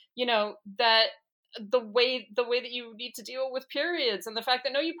knowing, that the way that you need to deal with periods, and the fact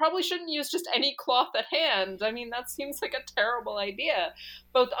that, no, you probably shouldn't use just any cloth at hand. I mean, that seems like a terrible idea,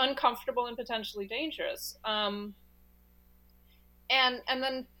 both uncomfortable and potentially dangerous. And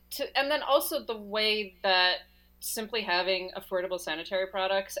then also the way that simply having affordable sanitary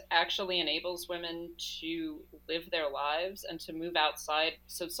products actually enables women to live their lives and to move outside.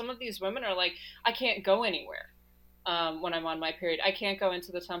 So some of these women are like, I can't go anywhere when I'm on my period. I can't go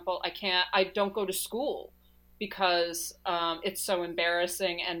into the temple. I don't go to school because it's so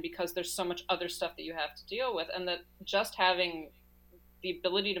embarrassing, and because there's so much other stuff that you have to deal with. And that just having the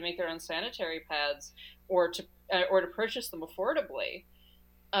ability to make their own sanitary pads or to purchase them affordably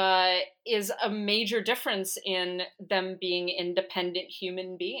is a major difference in them being independent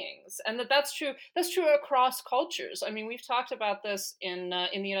human beings. And that's true across cultures. I mean, we've talked about this in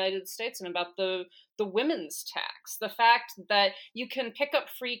the United States, and about the women's tax, the fact that you can pick up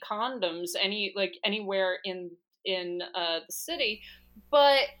free condoms anywhere in the city,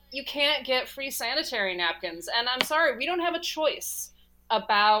 but you can't get free sanitary napkins. And I'm sorry, we don't have a choice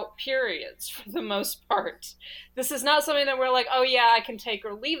about periods for the most part. This is not something that we're like, oh yeah, I can take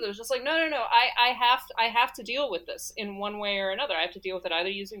or leave. There's just like, no, I have to deal with this in one way or another. I have to deal with it either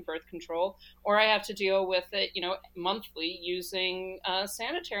using birth control, or I have to deal with it, monthly using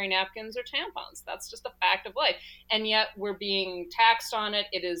sanitary napkins or tampons. That's just a fact of life. And yet we're being taxed on it.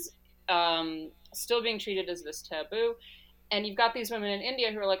 It is still being treated as this taboo. And you've got these women in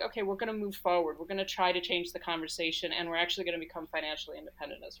India who are like, okay, we're going to move forward. We're going to try to change the conversation, and we're actually going to become financially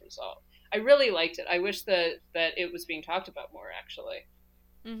independent as a result. I really liked it. I wish that it was being talked about more, actually.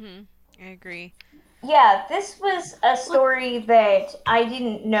 Mm-hmm. I agree. Yeah, this was a story that I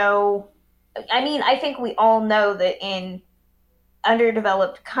didn't know. I mean, I think we all know that in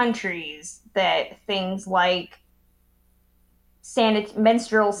underdeveloped countries that things like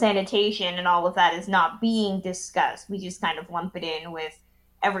menstrual sanitation and all of that is not being discussed. We just kind of lump it in with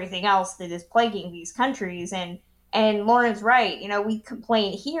everything else that is plaguing these countries. And Lauren's right. We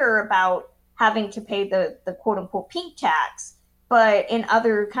complain here about having to pay the quote unquote pink tax, but in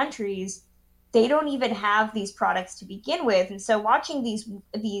other countries, they don't even have these products to begin with. And so watching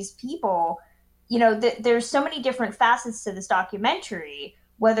these people, you know, there's so many different facets to this documentary,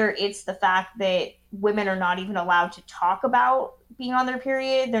 whether it's the fact that women are not even allowed to talk about being on their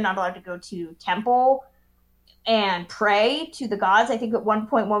period, they're not allowed to go to temple and pray to the gods. I think at one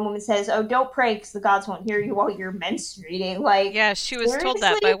point one woman says, "Oh, don't pray because the gods won't hear you while you're menstruating." Like, yeah, she was seriously? told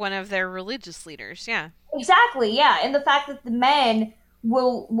that by one of their religious leaders. Yeah, exactly. Yeah, and the fact that the men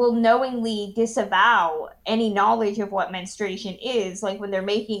will knowingly disavow any knowledge of what menstruation is, like when they're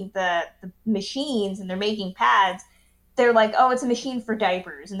making the machines and they're making pads, they're like, "Oh, it's a machine for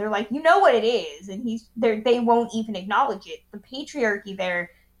diapers," and they're like, "You know what it is," and they won't even acknowledge it. The patriarchy there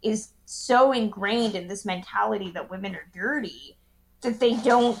is so ingrained in this mentality that women are dirty that they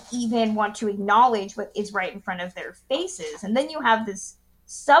don't even want to acknowledge what is right in front of their faces. And then you have this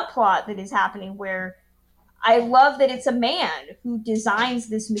subplot that is happening where I love that it's a man who designs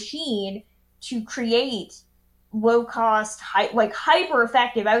this machine to create low cost, hyper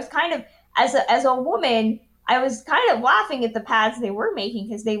effective. I was kind of, as a woman, I was kind of laughing at the pads they were making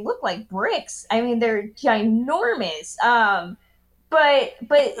because they look like bricks. I mean, they're ginormous. But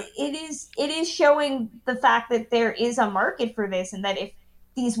it is showing the fact that there is a market for this, and that if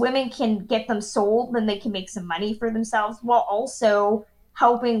these women can get them sold, then they can make some money for themselves while also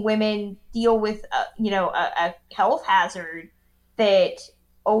helping women deal with a health hazard that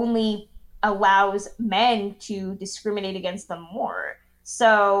only allows men to discriminate against them more.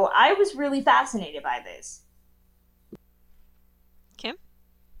 So I was really fascinated by this. Kim?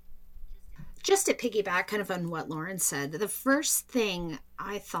 Just to piggyback kind of on what Lauren said, the first thing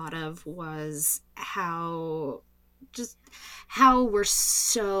I thought of was how we're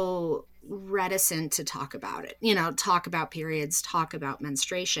so reticent to talk about it, talk about periods, talk about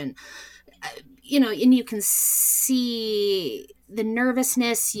menstruation, and you can see the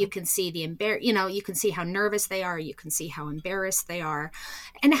nervousness, you can see the you can see how nervous they are, you can see how embarrassed they are,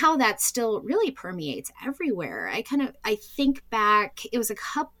 and how that still really permeates everywhere. I think back, it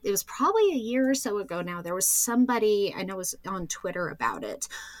was probably a year or so ago now, there was somebody I know was on Twitter about it,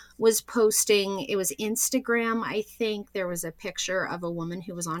 was posting, it was Instagram, I think, there was a picture of a woman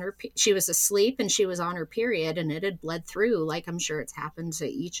who was she was asleep and she was on her period and it had bled through, like I'm sure it's happened to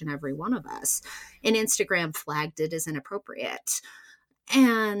each and every one of us. And Instagram flagged it as inappropriate.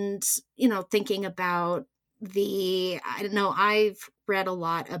 And, thinking about I've read a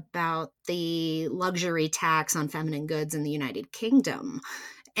lot about the luxury tax on feminine goods in the United Kingdom.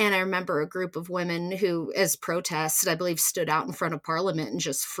 And I remember a group of women who, as protests, I believe, stood out in front of Parliament and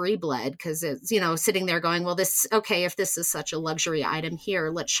just free bled because it's, sitting there going, well, if this is such a luxury item here,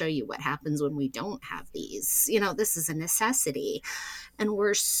 let's show you what happens when we don't have these. This is a necessity. And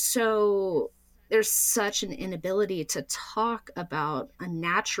there's such an inability to talk about a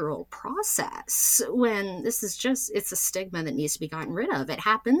natural process when this is it's a stigma that needs to be gotten rid of. It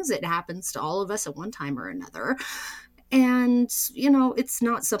happens to all of us at one time or another. And, it's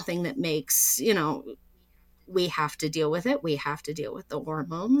not something that makes, we have to deal with it. We have to deal with the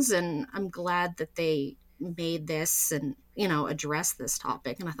hormones. And I'm glad that they made this and, address this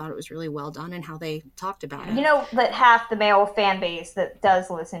topic. And I thought it was really well done in how they talked about it. That half the male fan base that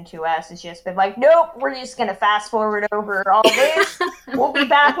does listen to us has just been like, nope, we're just going to fast forward over all this. We'll be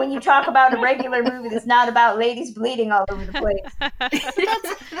back when you talk about a regular movie that's not about ladies bleeding all over the place.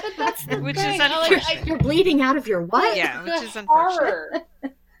 That's the Which thing. is unfortunate. You're bleeding out of your what? Yeah, which is unfortunate.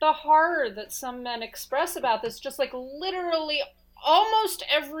 The horror that some men express about this, just like literally almost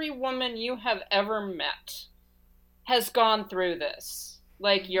every woman you have ever met has gone through this.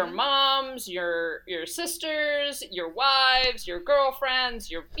 Like your moms, your sisters, your wives, your girlfriends,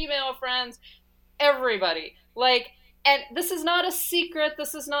 your female friends, everybody. And this is not a secret.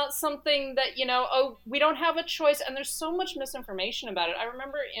 This is not something that, we don't have a choice. And there's so much misinformation about it. I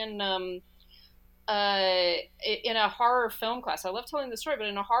remember in a horror film class, I love telling this story, but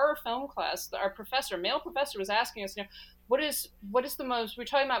in a horror film class, our male professor was asking us, what is the most, we're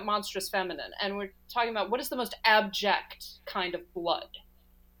talking about monstrous feminine, and we're talking about what is the most abject kind of blood.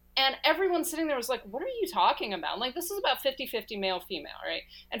 And everyone sitting there was like, what are you talking about? Like, this is about 50-50 male-female, right?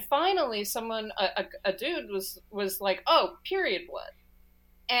 And finally, a dude was like, oh, period blood.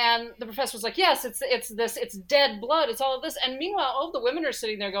 And the professor was like, yes, it's dead blood, it's all of this. And meanwhile, all of the women are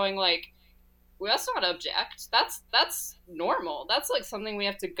sitting there going like, well, that's not abject. That's normal. That's like something we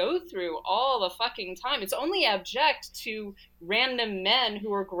have to go through all the fucking time. It's only abject to random men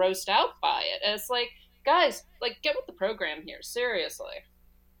who are grossed out by it. And it's like, guys, like, get with the program here. Seriously.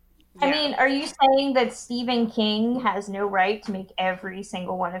 I mean, are you saying that Stephen King has no right to make every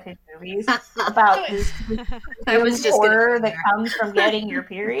single one of his movies about this I was just horror that comes from getting your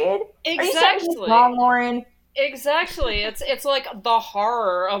period? Are you saying he's Exactly. wrong, Lauren? Exactly. It's like the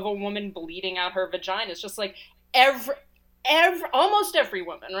horror of a woman bleeding out her vagina. It's just like every almost every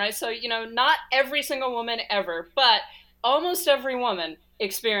woman, right? So, not every single woman ever, but almost every woman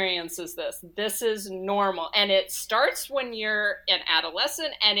experiences this. This is normal. And it starts when you're an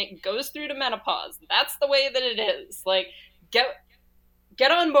adolescent and it goes through to menopause. That's the way that it is. Like,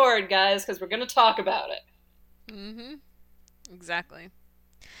 get on board, guys, because we're going to talk about it. Mm-hmm. Exactly.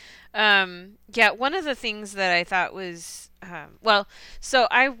 Yeah, one of the things that I thought was, so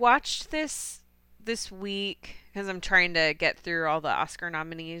I watched this week because I'm trying to get through all the Oscar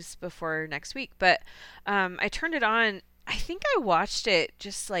nominees before next week, but I turned it on. I think I watched it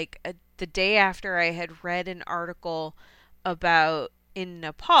just like the day after I had read an article about in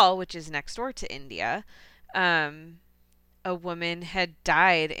Nepal, which is next door to India, a woman had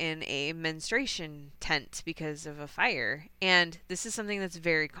died in a menstruation tent because of a fire. And this is something that's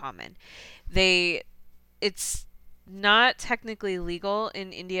very common. It's not technically legal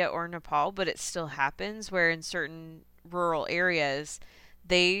in India or Nepal, but it still happens where in certain rural areas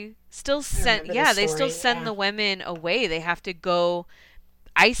they still send the women away. They have to go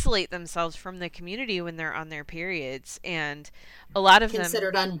isolate themselves from the community when they're on their periods, and a lot of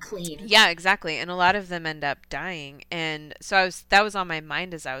considered unclean. Yeah, exactly. And a lot of them end up dying. And so that was on my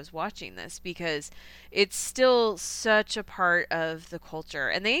mind as I was watching this, because it's still such a part of the culture.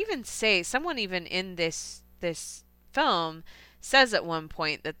 And they even say, someone even in this film says at one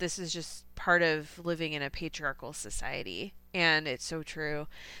point that this is just part of living in a patriarchal society. And it's so true.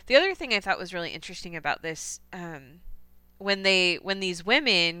 The other thing I thought was really interesting about this, when these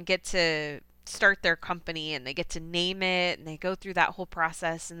women get to start their company and they get to name it and they go through that whole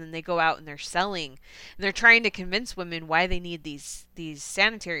process, and then they go out and they're selling and they're trying to convince women why they need these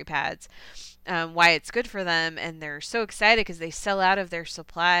sanitary pads, why it's good for them, and they're so excited because they sell out of their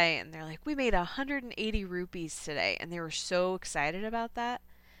supply, and they're like, we made 180 rupees today, and they were so excited about that.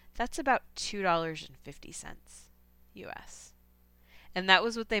 That's about $2.50 US. And that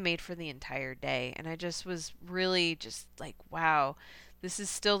was what they made for the entire day. And I just was really just like, wow, this is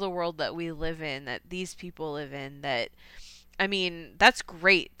still the world that we live in, that these people live in. That, I mean, that's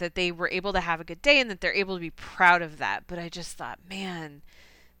great that they were able to have a good day and that they're able to be proud of that. But I just thought, man,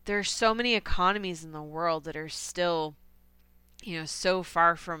 there's so many economies in the world that are still, so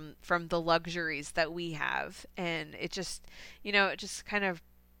far from the luxuries that we have. And it just, it just kind of,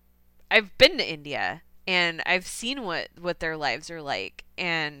 I've been to India and I've seen what their lives are like,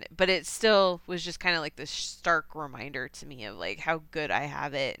 but it still was just kind of like this stark reminder to me of like how good I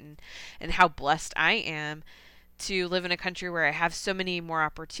have it, and how blessed I am to live in a country where I have so many more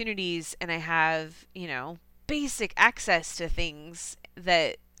opportunities, and I have, basic access to things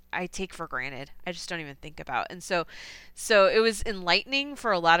that I take for granted. I just don't even think about. And so it was enlightening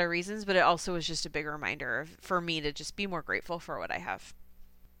for a lot of reasons, but it also was just a big reminder for me to just be more grateful for what I have.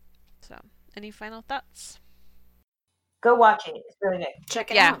 So, any final thoughts? Go watch it. It's really good.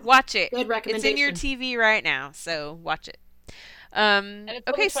 Check it Yeah, out. watch it. Good recommendation. It's in your TV right now, so watch it. And it's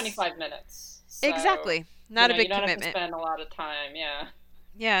only 25 minutes. So, exactly. Not a big you don't commitment. have to spend a lot of time, yeah.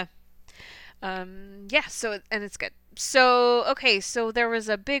 Yeah. So, and it's good. So, okay, so there was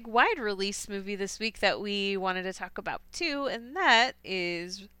a big wide release movie this week that we wanted to talk about too, and that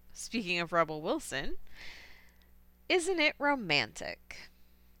is, speaking of Rebel Wilson, Isn't It Romantic?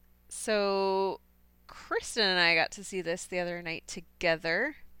 So, Kristen and I got to see this the other night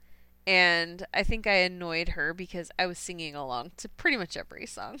together, and I think I annoyed her because I was singing along to pretty much every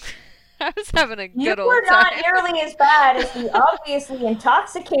song. I was having a good old time. You were not nearly as bad as the obviously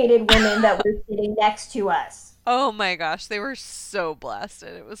intoxicated women that were sitting next to us. Oh my gosh, they were so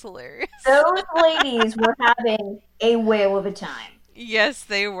blasted. It was hilarious. Those ladies were having a whale of a time. Yes,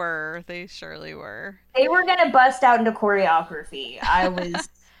 they were. They surely were. They were going to bust out into choreography. I was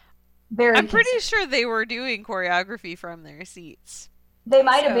very I'm pretty sure they were doing choreography from their seats. They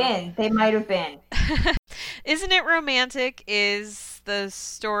might have been. They might have been. Isn't It Romantic is the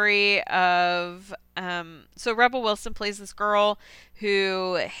story of so Rebel Wilson plays this girl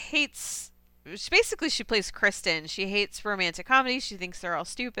who hates, she plays Kristen. She hates romantic comedies. She thinks they're all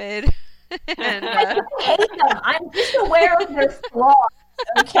stupid. And, I don't hate them. I'm just aware of their flaws.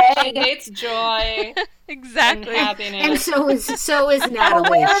 Okay. She hates joy. Exactly. And happiness. And so is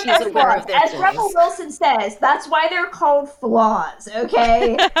Natalie. She's aware of their As flaws. Rebel Wilson says, that's why they're called flaws,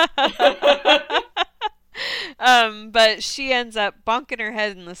 okay? But she ends up bonking her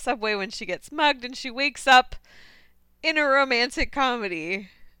head in the subway when she gets mugged, and she wakes up in a romantic comedy.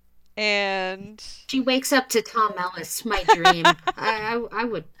 And she wakes up to Tom Ellis, my dream. I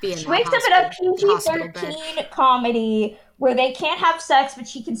would be in She that wakes up in a PG-13 comedy where they can't have sex, but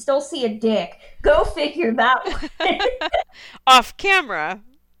she can still see a dick. Go figure that one. Off camera.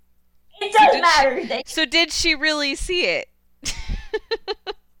 It doesn't matter. So did she really see it?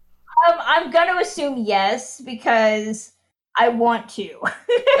 I'm gonna assume yes, because I want to.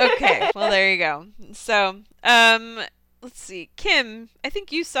 Okay, well there you go. So, let's see. Kim, I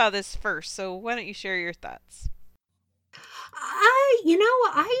think you saw this first, so why don't you share your thoughts? I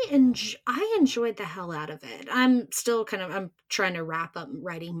enjoyed the hell out of it. I'm trying to wrap up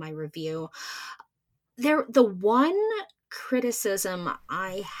writing my review. The one criticism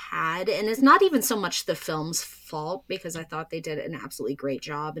I had, and it's not even so much the film's fault, because I thought they did an absolutely great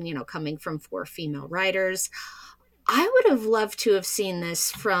job, and coming from 4 female writers, I would have loved to have seen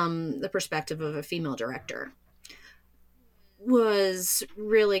this from the perspective of a female director. Was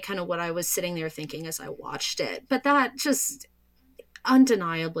really kind of what I was sitting there thinking as I watched it. But that just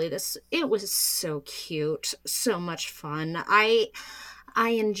undeniably, it was so cute, so much fun. I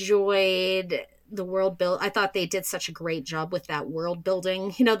enjoyed the world build. I thought they did such a great job with that world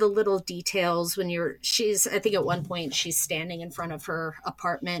building. The little details when I think at one point she's standing in front of her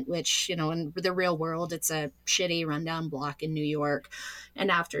apartment, which, in the real world, it's a shitty rundown block in New York. And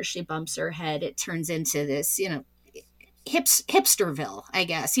after she bumps her head, it turns into this, hipsterville, I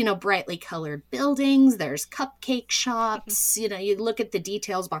guess, brightly colored buildings. There's cupcake shops, you look at the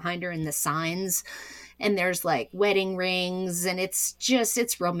details behind her in the signs, and there's like wedding rings, and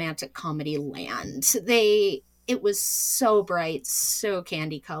it's romantic comedy land. It was so bright, so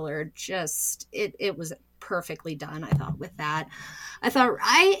candy colored, it was perfectly done, I thought, with that. I thought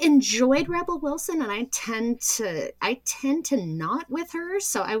I enjoyed Rebel Wilson, and I tend to not with her,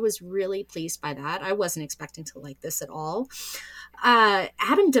 so I was really pleased by that. I wasn't expecting to like this at all.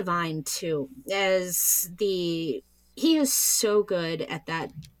 Adam Devine too, he is so good at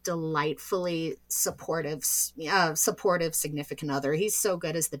that delightfully supportive significant other. He's so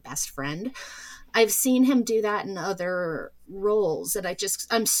good as the best friend. I've seen him do that in other roles, and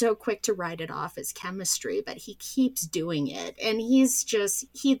I'm so quick to write it off as chemistry, but he keeps doing it. And he's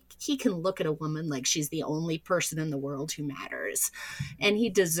he can look at a woman like she's the only person in the world who matters. And he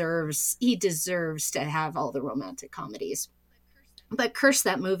deserves to have all the romantic comedies. But curse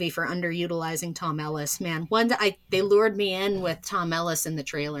that movie for underutilizing Tom Ellis, man. They lured me in with Tom Ellis in the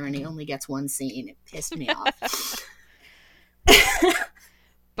trailer, and he only gets one scene. It pissed me off.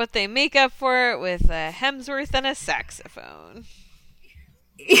 But they make up for it with a Hemsworth and a saxophone.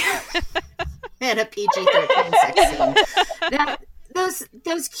 And a PG-13 sex scene.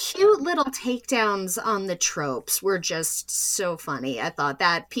 Those cute little takedowns on the tropes were just so funny. I thought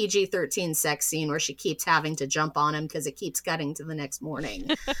that PG-13 sex scene where she keeps having to jump on him because it keeps cutting to the next morning.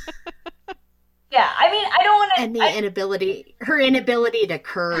 Yeah, I mean, I don't want to... And her inability to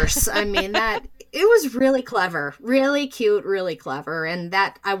curse. I mean, it was really clever, really cute, really clever. And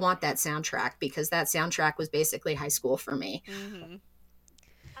I want that soundtrack, because that soundtrack was basically high school for me. Mm-hmm.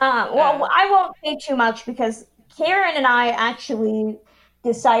 Well, I won't say too much, because Karen and I actually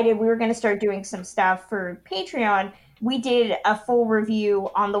decided we were going to start doing some stuff for Patreon. We did a full review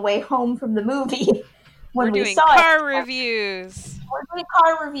on the way home from the movie. We're doing car reviews. We're doing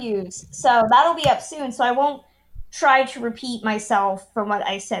car reviews. So that'll be up soon. So I won't try to repeat myself from what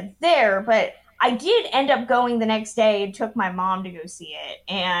I said there. But I did end up going the next day and took my mom to go see it.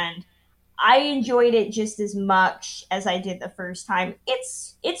 And I enjoyed it just as much as I did the first time.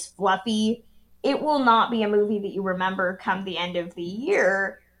 It's fluffy. It will not be a movie that you remember come the end of the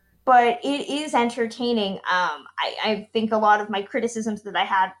year, but it is entertaining. I think a lot of my criticisms that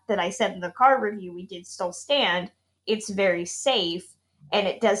I said in the car review we did still stand. It's very safe, and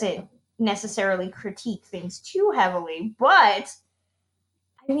it doesn't necessarily critique things too heavily, but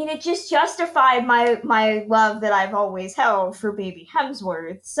I mean, it just justified my love that I've always held for Baby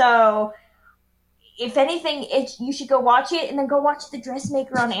Hemsworth. So if anything, you should go watch it, and then go watch The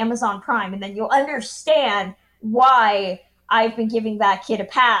Dressmaker on Amazon Prime, and then you'll understand why I've been giving that kid a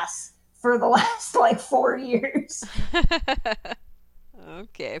pass for the last 4 years.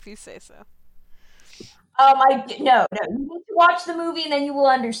 Okay, if you say so. No. You need to watch the movie, and then you will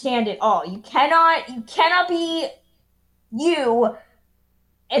understand it all. You cannot be you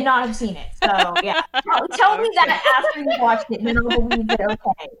and not have seen it. So yeah, tell me that after you watched it, and then I'll believe that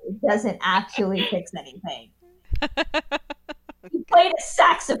it doesn't actually fix anything. You played a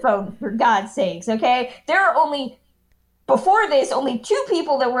saxophone, for God's sakes, okay? There are before this, only 2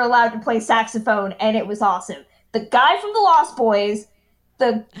 people that were allowed to play saxophone, and it was awesome. The guy from the Lost Boys,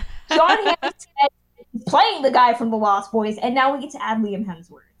 John Hammond playing the guy from the Lost Boys, and now we get to add Liam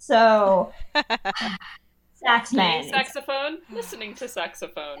Hemsworth. So, sax Playing men. saxophone, listening to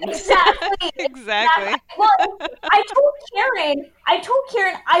saxophone. Exactly. Exactly. Well, I told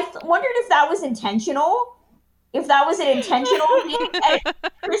Karen, I wondered if that was intentional. If that was an intentional dig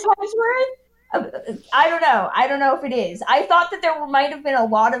at Chris Hemsworth. I don't know. I don't know if it is. I thought that there might have been a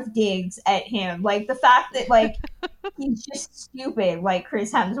lot of digs at him. Like the fact that like he's just stupid like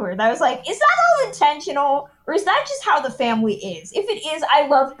Chris Hemsworth. I was like, is that all intentional? Or is that just how the family is? If it is, I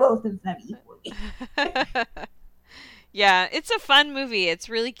love both of them equally. Yeah, it's a fun movie. It's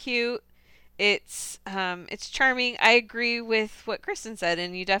really cute. It's charming. I agree with what Kristen said,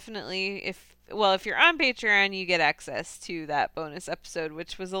 and you definitely if you're on Patreon, you get access to that bonus episode,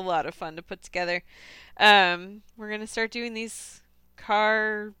 which was a lot of fun to put together. We're gonna start doing these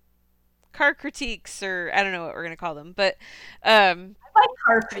car critiques, or I don't know what we're gonna call them, but I like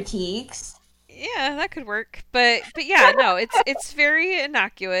car critiques. yeah, that could work. But yeah, no, it's very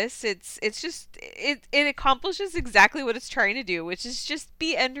innocuous. It's just it accomplishes exactly what it's trying to do, which is just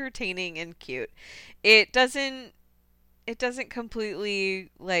be entertaining and cute. It doesn't completely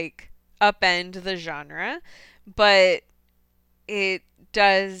like upend the genre, but it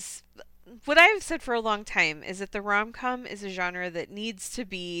does. What I've said for a long time is that the rom-com is a genre that needs to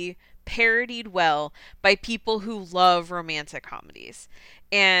be parodied well by people who love romantic comedies.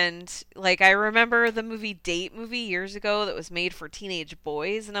 And like I remember the movie Date Movie years ago that was made for teenage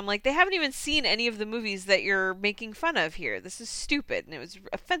boys, and I'm like, they haven't even seen any of the movies that you're making fun of here. This is stupid, and it was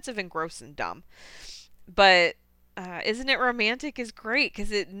offensive and gross and dumb. But Isn't It Romantic is great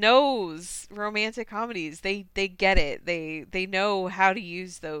because it knows romantic comedies. They get it. They know how to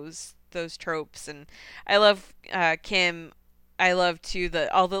use those tropes. And I love Kim. I love too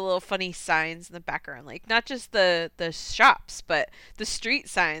all the little funny signs in the background, like not just the shops, but the street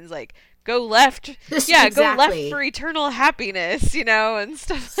signs, like go left, Exactly. Go left for eternal happiness, and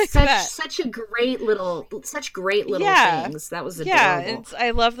stuff like that. Such great little Yeah. things. That was adorable. Yeah, and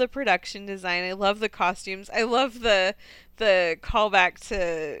I love the production design. I love the costumes. I love the callback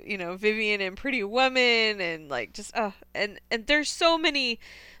to Vivian and Pretty Woman, and like just and there's so many.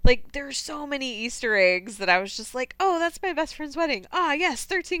 Like, there are so many Easter eggs that I was just like, oh, that's my best friend's wedding. Ah, yes,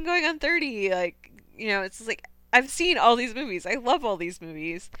 13 going on 30. Like, it's just like, I've seen all these movies. I love all these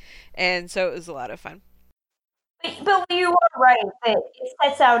movies. And so it was a lot of fun. But you are right that it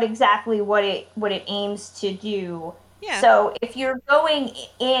sets out exactly what it aims to do. Yeah. So if you're going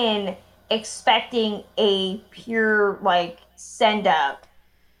in expecting a pure, like, send-up,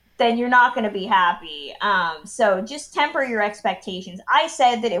 then you're not going to be happy. So just temper your expectations. I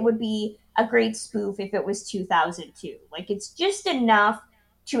said that it would be a great spoof if it was 2002. Like, it's just enough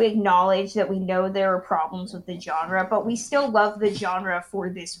to acknowledge that we know there are problems with the genre, but we still love the genre for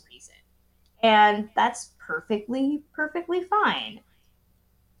this reason. And that's perfectly fine.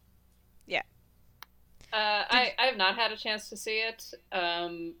 Yeah. I have not had a chance to see it,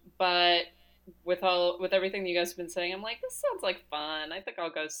 but with everything you guys have been saying, I'm like, this sounds like fun. I think I'll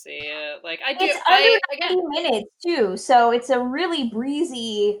go see it. Like I do. It's under 90 minutes too, so it's a really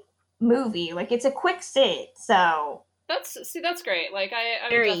breezy movie. Like it's a quick sit. So that's great. Like I would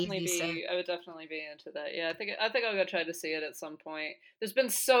definitely be into that. Yeah, I think I'll go try to see it at some point. There's been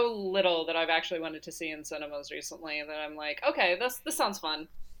so little that I've actually wanted to see in cinemas recently that I'm like, okay, this sounds fun.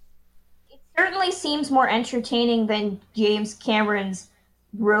 It certainly seems more entertaining than James Cameron's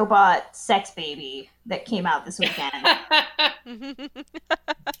robot sex baby that came out this weekend.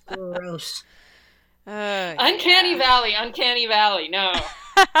 Gross. Uncanny Valley. No,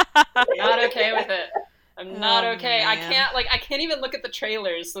 not okay with it. I'm not okay. Man. I can't even look at the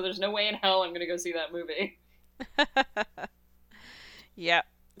trailers. So there's no way in hell I'm gonna go see that movie. Yeah.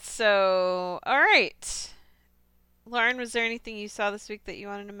 So, all right, Lauren, was there anything you saw this week that you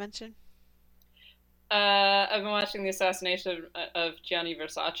wanted to mention? I've been watching The Assassination of Gianni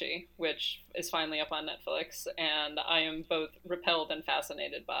Versace, which is finally up on Netflix, and I am both repelled and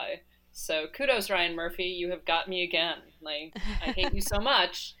fascinated by. So kudos, Ryan Murphy, you have got me again. Like, I hate you so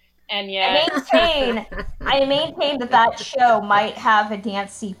much, and yet... I maintain that show might have a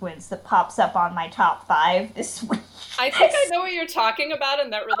dance sequence that pops up on my top 5 this week. I think I know what you're talking about,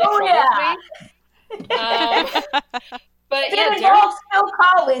 and that really troubles me. But if it involves Phil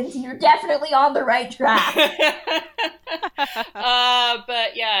Collins, you're definitely on the right track.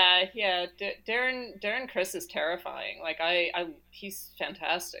 But yeah, Darren Criss is terrifying. Like he's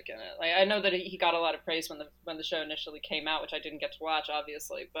fantastic in it. Like I know that he got a lot of praise when the show initially came out, which I didn't get to watch,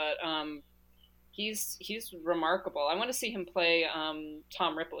 obviously. But he's remarkable. I want to see him play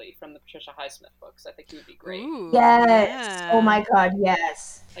Tom Ripley from the Patricia Highsmith books. I think he would be great. Ooh, yes. Yeah. Oh my God,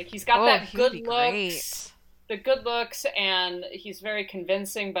 yes. Like he's got that good looks. the good looks, and he's very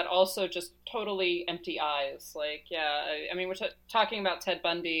convincing, but also just totally empty eyes. Like, yeah, I mean, we're talking about Ted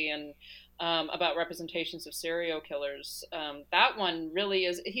Bundy and about representations of serial killers. That one really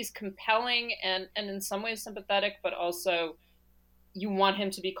is, he's compelling and in some ways sympathetic, but also you want him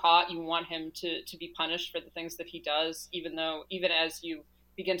to be caught. You want him to be punished for the things that he does, even as you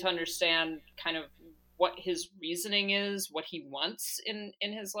begin to understand kind of what his reasoning is, what he wants in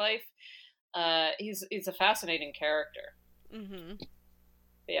his life. He's a fascinating character. Mm-hmm.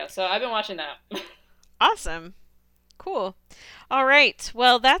 Yeah, so I've been watching that. Awesome. Cool. All right.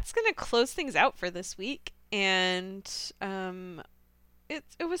 Well, that's going to close things out for this week. And it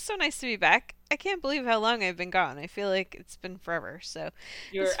was so nice to be back. I can't believe how long I've been gone. I feel like it's been forever. So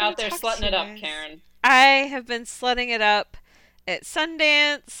you're out there slutting it up, Karen. I have been slutting it up at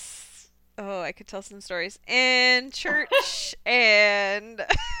Sundance. Oh, I could tell some stories. And church. And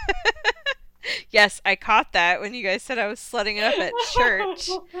yes, I caught that when you guys said I was slutting it up at church.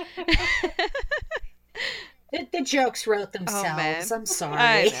 The jokes wrote themselves. Oh, man. I'm sorry.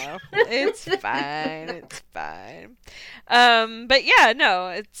 I know. It's fine. It's fine. But yeah, no,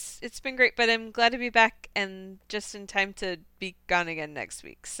 it's been great. But I'm glad to be back and just in time to be gone again next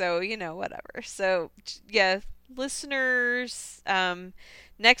week. So, whatever. So, yeah, listeners,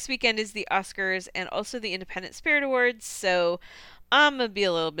 next weekend is the Oscars and also the Independent Spirit Awards. So I'm going to be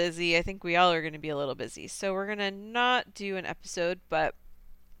a little busy. I think we all are going to be a little busy. So we're going to not do an episode, but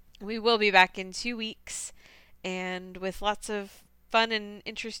we will be back in 2 weeks. And with lots of fun and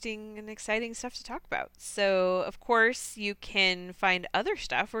interesting and exciting stuff to talk about. So, of course, you can find other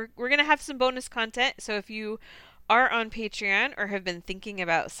stuff. We're going to have some bonus content. So if you are on Patreon or have been thinking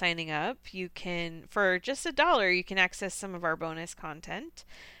about signing up, you can, for just $1, you can access some of our bonus content.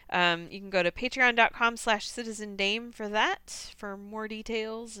 You can go to patreon.com/citizendame for that, for more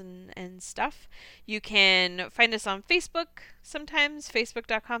details and stuff. You can find us on Facebook sometimes,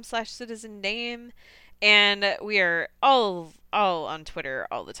 facebook.com/citizendame. And we are all on Twitter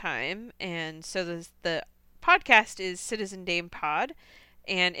all the time. And so the podcast is Citizen Dame Pod.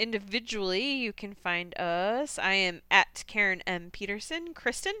 And individually, you can find us. I am at Karen M. Peterson.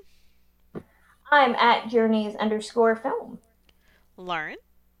 Kristen? I'm at Journeys_film. Lauren?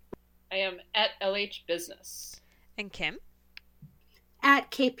 I am at LH Business. And Kim? At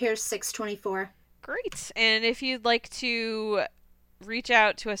KPierce624. Great. And if you'd like to reach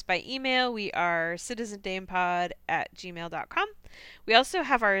out to us by email, we are citizendamepod@gmail.com. We also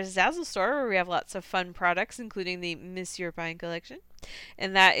have our Zazzle store where we have lots of fun products, including the Miss European collection.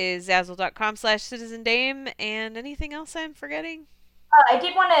 And that is zazzle.com/citizendame. And anything else I'm forgetting? I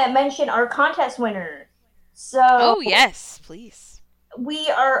did want to mention our contest winner. So, oh, yes, please. We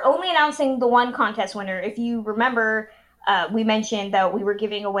are only announcing the one contest winner. If you remember, we mentioned that we were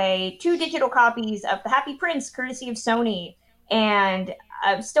giving away 2 digital copies of The Happy Prince, courtesy of Sony. And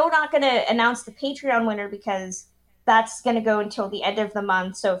I'm still not going to announce the Patreon winner because that's going to go until the end of the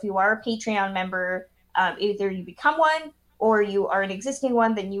month. So if you are a Patreon member, either you become one or you are an existing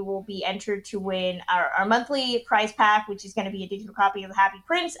one, then you will be entered to win our monthly prize pack, which is going to be a digital copy of The Happy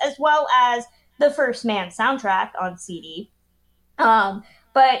Prince, as well as the First Man soundtrack on CD.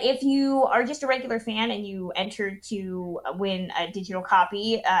 But if you are just a regular fan and you entered to win a digital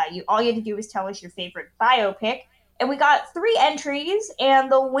copy, all you have to do is tell us your favorite biopic. And we got 3 entries,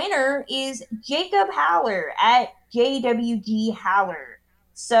 and the winner is Jacob Haller at JWG Haller.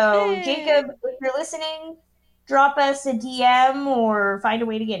 So, hey. Jacob, if you're listening, drop us a DM or find a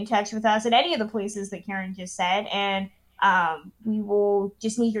way to get in touch with us at any of the places that Karen just said. And we will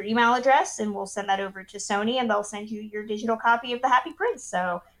just need your email address, and we'll send that over to Sony, and they'll send you your digital copy of The Happy Prince.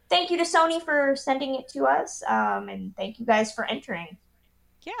 So, thank you to Sony for sending it to us, and thank you guys for entering.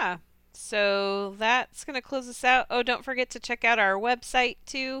 Yeah. So that's going to close us out. Oh, don't forget to check out our website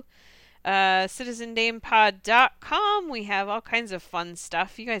too, citizendamepod.com. We have all kinds of fun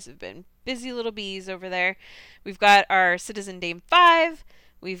stuff. You guys have been busy little bees over there. We've got our Citizen Dame 5.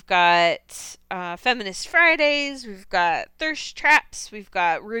 We've got Feminist Fridays. We've got Thirst Traps. We've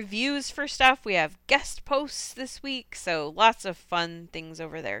got reviews for stuff. We have guest posts this week. So lots of fun things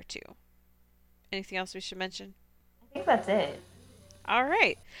over there too. Anything else we should mention? I think that's it. All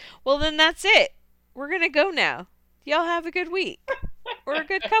right. Well, then that's it. We're going to go now. Y'all have a good week. Or a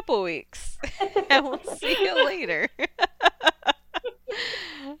good couple weeks. And we'll see you later.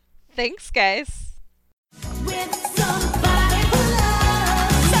 Thanks, guys. With somebody.